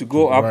continue to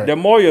go up, the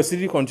more your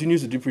city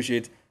continues to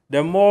depreciate,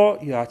 the more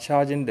you are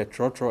charging the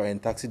trotro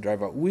and taxi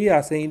driver. We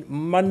are saying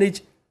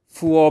manage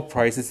fuel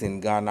prices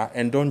in Ghana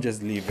and don't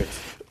just leave it.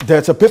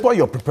 There's a paper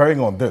you're preparing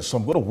on this, so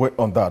I'm going to wait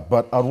on that.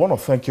 But I want to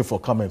thank you for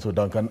coming to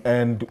Duncan,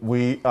 and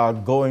we are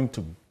going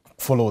to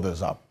follow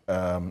this up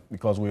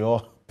because we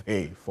all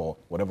pay for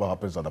whatever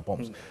happens at the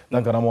pumps.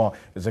 Duncan Amoah,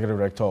 Executive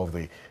Director of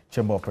the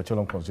Chamber of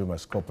Petroleum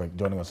Consumers, COPEC,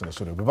 joining us in the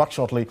studio. We'll be back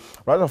shortly.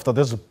 Right after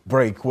this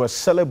break, we're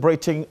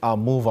celebrating our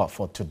mover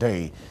for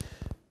today.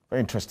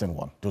 Very interesting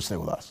one. Do stay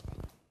with us.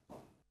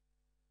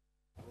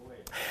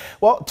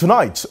 Well,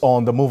 tonight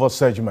on the Mover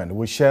segment,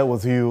 we share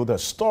with you the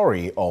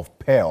story of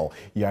Pearl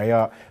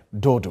Yaya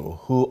Dodo,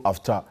 who,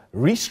 after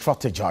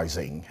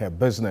re-strategizing her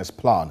business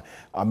plan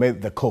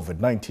amid the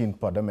COVID-19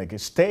 pandemic,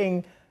 is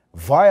staying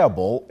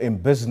viable in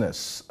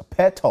business.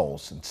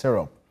 Petals and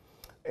syrup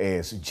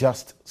is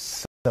just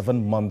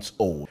 7 months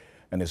old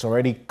and is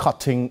already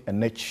cutting a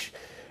niche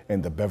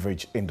in the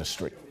beverage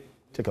industry.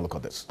 Take a look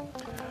at this.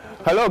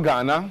 Hello,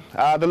 Ghana.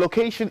 The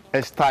location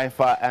is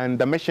Taifa, and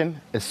the mission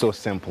is so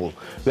simple.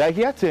 We are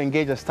here to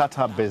engage a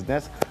startup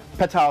business,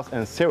 Petals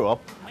and Syrup,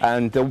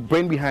 and the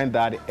brain behind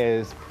that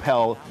is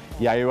Pearl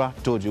Yaira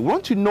Doju. We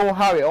want to know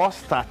how it all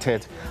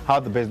started, how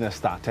the business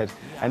started,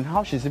 and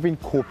how she's even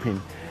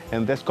coping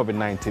in this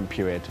COVID-19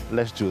 period.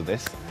 Let's do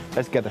this.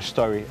 Let's get the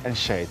story and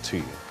share it to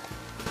you.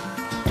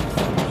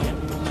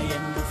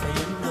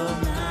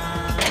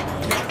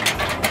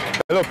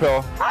 Hello,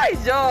 Pearl. Hi,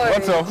 Joy.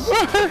 What's up?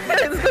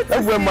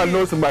 Let's wear my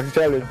nose and back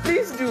challenge.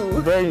 Please do.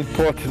 Very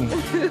important.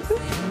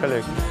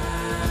 Hello.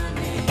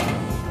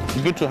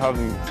 Good to have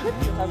you.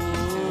 Good to have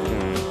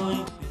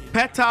you.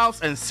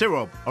 Petals and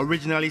Syrup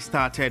originally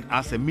started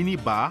as a mini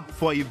bar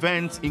for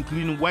events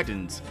including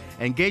weddings,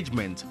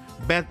 engagement,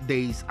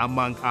 birthdays,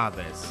 among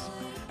others.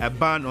 A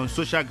ban on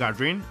social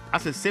gathering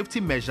as a safety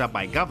measure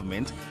by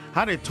government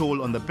had a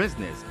toll on the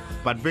business,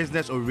 but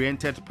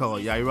business-oriented Pearl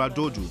Yaira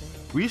Doju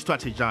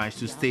re-strategized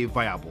to stay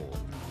viable.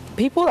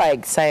 People are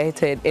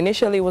excited.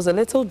 Initially, it was a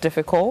little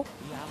difficult,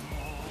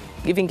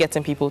 even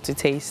getting people to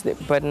taste it,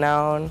 but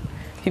now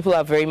people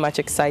are very much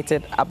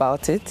excited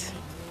about it,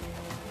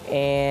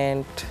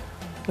 and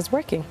it's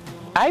working.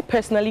 I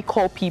personally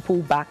call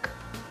people back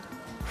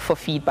for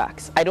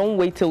feedbacks. I don't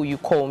wait till you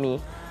call me.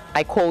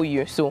 I call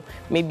you. So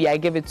maybe I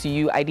give it to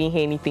you. I didn't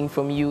hear anything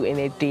from you in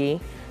a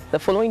day. The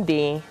following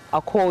day,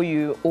 I'll call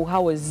you. Oh,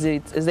 how is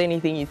it? Is there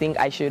anything you think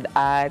I should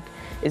add?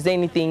 Is there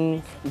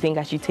anything you think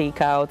I should take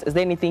out? Is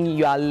there anything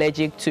you are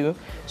allergic to?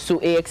 So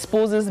it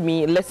exposes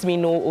me, lets me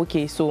know,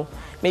 okay, so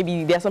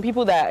maybe there are some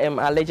people that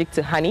are allergic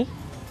to honey.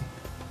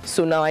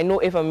 So now I know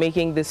if I'm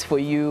making this for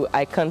you,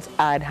 I can't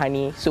add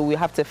honey. So we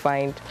have to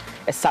find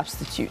a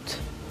substitute.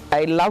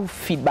 I love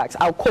feedbacks.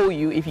 I'll call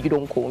you if you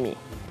don't call me.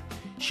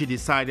 She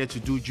decided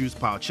to do juice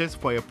pouches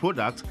for a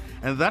product,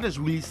 and that is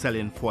really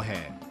selling for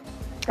her.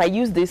 I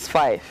use these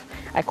 5.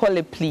 I call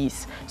it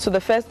please. So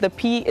the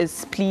P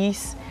is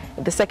please.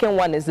 The second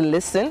one is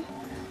listen.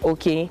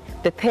 Okay.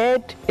 The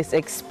third is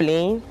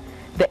explain.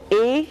 The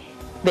E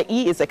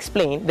is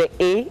explain. The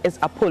A is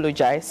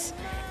apologize.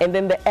 And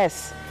then the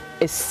S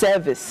is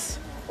service.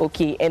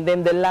 Okay. And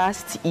then the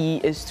last E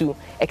is to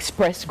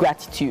express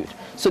gratitude.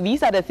 So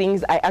these are the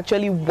things I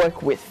actually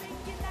work with.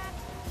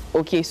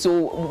 Okay.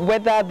 So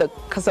whether the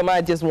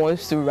customer just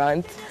wants to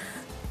rant,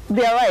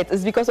 they're right.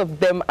 It's because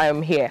of them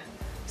I'm here.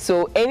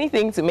 So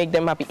anything to make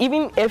them happy,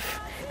 even if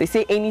they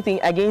say anything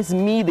against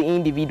me, the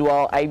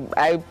individual,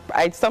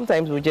 I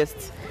sometimes will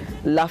just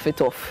laugh it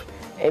off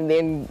and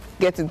then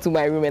get into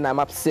my room and I'm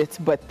upset.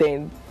 But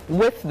then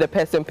with the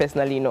person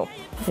personally, no.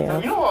 Yeah.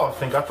 You know what I was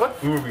thinking? I thought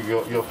it would be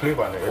your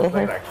flavor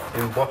like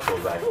in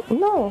bottles.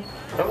 No.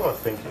 That's what I was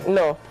thinking.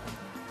 No.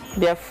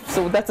 Yeah.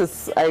 So that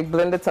is, I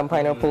blended some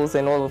pineapples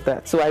and all of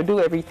that. So I do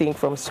everything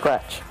from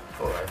scratch.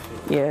 Oh, I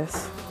see.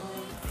 Yes.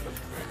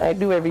 I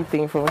do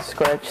everything from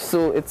scratch,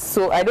 so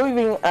I don't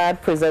even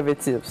add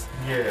preservatives.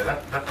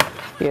 Yeah,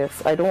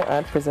 Yes, I don't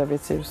add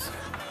preservatives.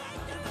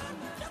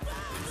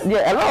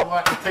 Yeah, a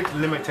lot. It takes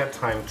limited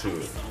time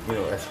to,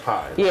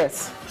 expire.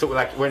 Yes. So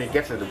like when it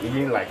gets to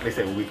within like let's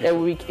say a week. A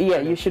week, yeah,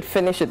 you should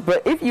finish it.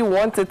 But if you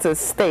want it to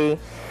stay,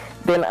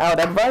 then I would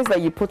advise that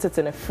you put it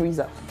in a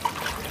freezer.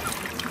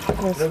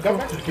 The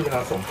government is giving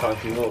us some funds,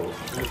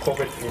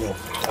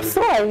 COVID,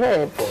 So I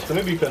heard. So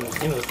maybe you can,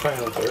 sign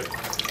on for it.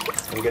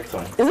 And get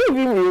some. Is it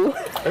even real?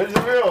 It's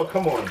real,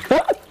 come on.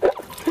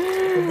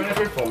 You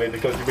benefit from it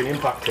because you've been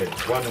impacted,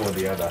 one or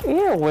the other.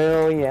 Yeah,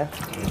 well, yeah.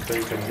 So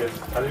you can get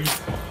at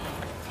least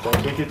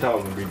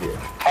 20,000 video.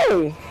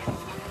 Hey!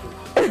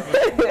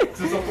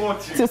 To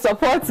support you. To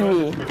support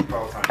me.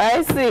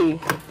 I see.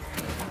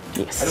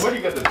 Yes. And where do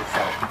you get the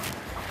discount?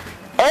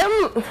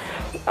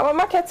 I'm a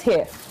market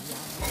here.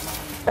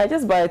 I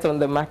just buy it on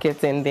the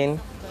market and then...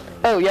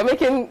 Oh, you're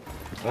making...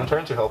 I'm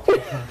trying to help you.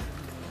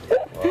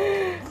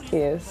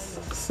 Yes,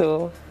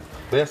 so...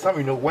 There's some,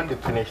 when they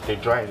finish, they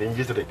dry and then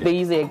use it again. They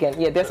use it again.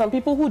 Yeah, there's some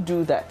people who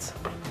do that.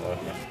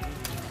 Okay.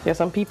 There's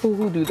some people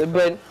who do that,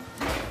 but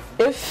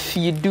if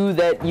you do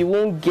that, you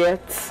won't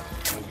get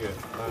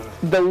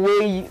the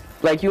way,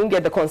 you won't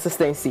get the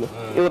consistency.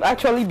 It would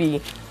actually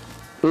be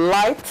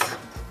light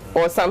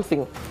or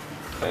something.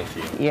 I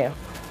see. Yeah.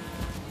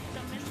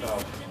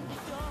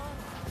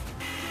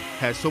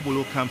 Her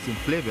Sobolo comes in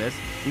flavors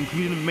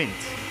including mint,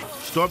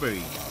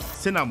 strawberry,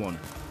 cinnamon,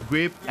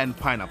 grape, and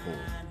pineapple.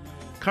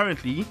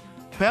 Currently,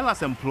 Pearl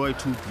has employed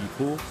 2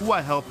 people who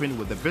are helping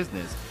with the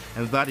business,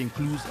 and that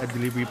includes a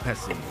delivery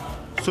person.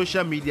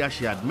 Social media,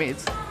 she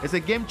admits, is a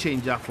game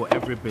changer for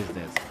every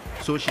business,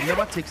 so she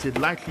never takes it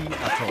lightly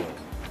at all.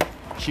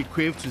 She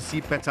craves to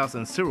see Petals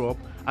and Syrup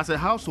as a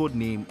household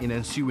name in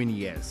ensuing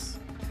years.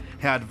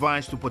 Her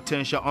advice to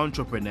potential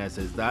entrepreneurs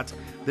is that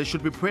they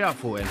should be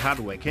prayerful and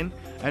hardworking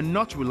and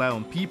not rely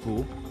on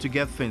people to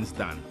get things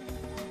done.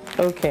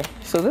 Okay,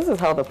 so this is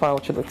how the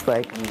pouch looks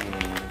like.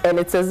 And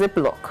it's a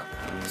Ziploc.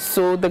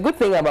 So the good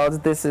thing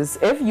about this is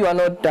if you are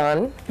not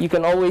done, you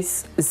can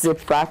always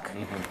zip back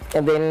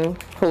and then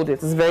hold it.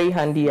 It's very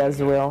handy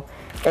as well.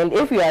 And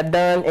if you are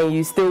done and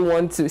you still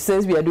want to,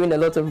 since we are doing a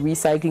lot of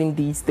recycling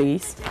these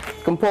days,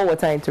 you can pour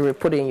water into it,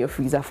 put it in your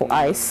freezer for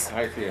ice.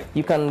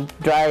 You can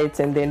dry it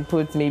and then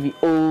put maybe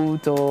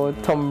oat or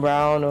Tom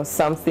Brown or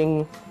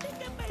something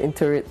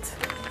into it.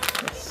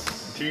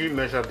 Do you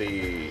measure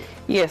the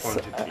Yes,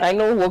 quantity? I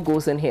know what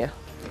goes in here.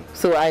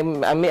 So I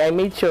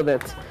made sure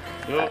that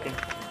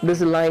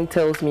this line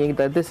tells me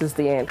that this is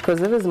the end. Because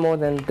if it's more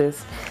than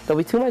this,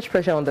 there'll be too much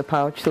pressure on the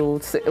pouch,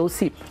 so it'll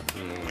seep.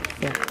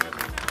 Yeah.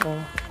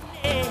 Oh.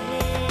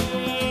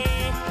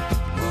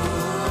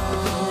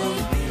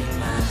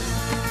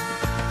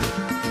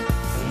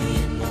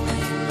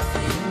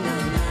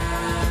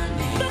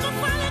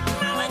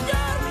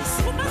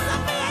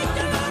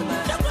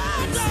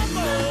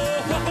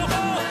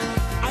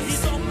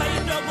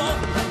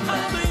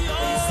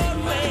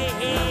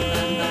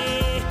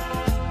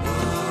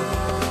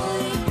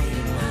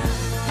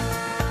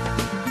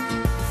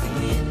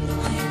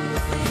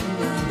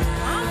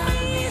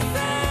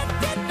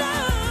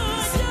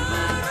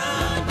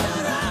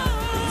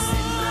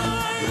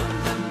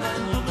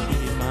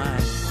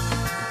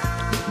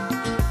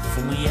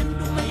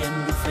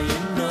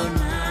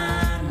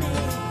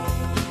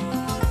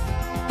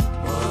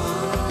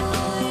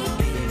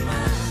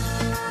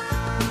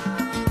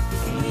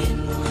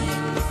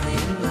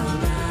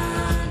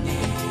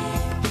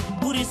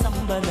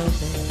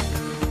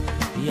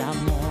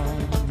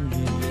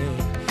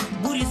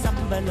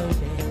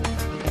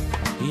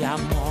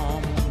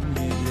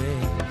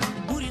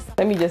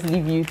 Let me just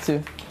leave you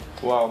to.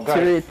 Wow,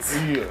 guys,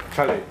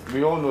 Charlie,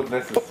 we all know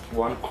this is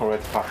one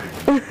correct package.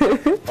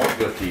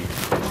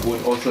 Obviously,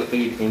 would also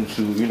aid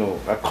into, you know,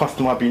 a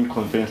customer being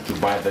convinced to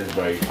buy this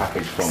very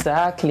package from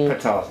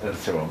Petals and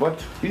Syrup.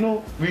 But, you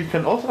know, we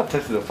can also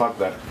attest to the fact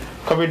that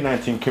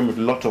COVID-19 came with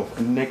a lot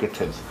of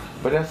negatives,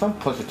 but there are some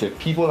positive.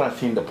 People are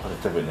seeing the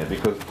positive in it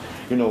because,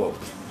 you know,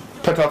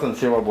 Petals and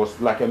Syrup was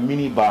like a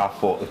mini bar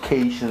for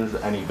occasions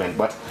and events,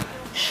 but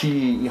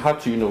she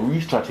had to, you know,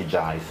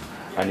 re-strategize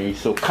and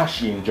so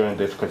cash in during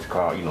this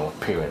critical, you know,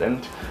 period.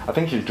 And I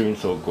think she's doing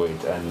so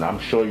great, and I'm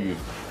sure you've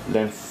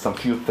learned some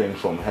few things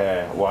from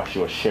her while she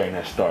was sharing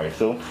her story.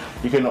 So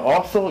you can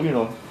also, you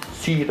know,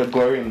 see the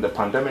glory in the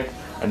pandemic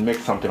and make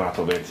something out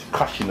of it,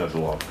 cash in as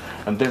well.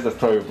 And this is the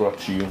story brought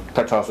to you,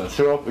 Petals and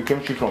Syrup. We came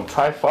to you from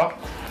Taifa,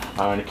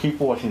 and keep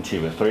watching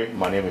TV3.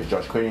 My name is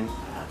George Queen,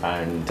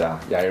 and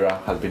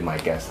Yaira has been my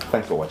guest.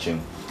 Thanks for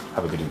watching.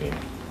 Have a good evening.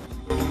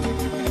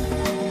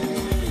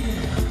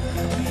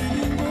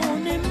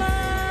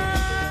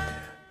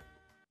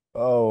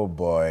 Oh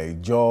boy,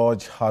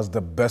 George has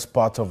the best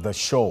part of the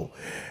show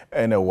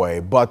anyway.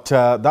 But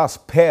that's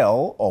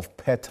Pearl of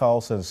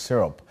Petals and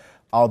Syrup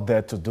out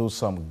there to do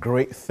some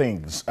great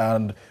things.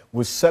 And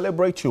we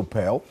celebrate you,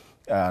 Pearl,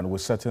 and we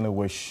certainly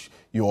wish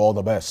you all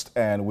the best.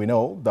 And we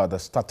know that the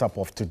startup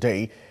of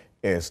today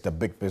is the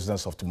big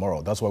business of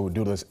tomorrow. That's why we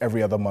do this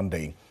every other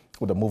Monday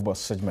with the movement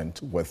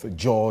segment with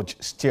George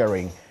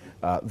steering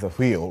the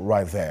wheel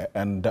right there.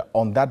 And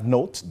on that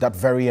note, that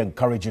very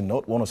encouraging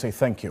note, I want to say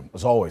thank you,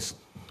 as always,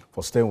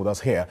 for staying with us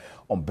here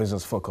on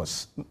Business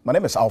Focus. My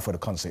name is Alfred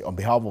Okansi. On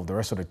behalf of the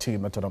rest of the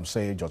team, Methodom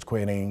Say, George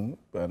Queening,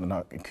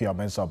 Kia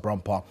Mensa,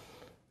 Brampa,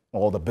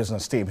 all the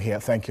business team here,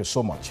 thank you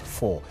so much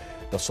for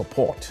the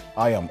support.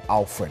 I am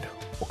Alfred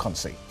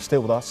Okansi. Stay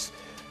with us.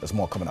 There's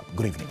more coming up.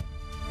 Good evening.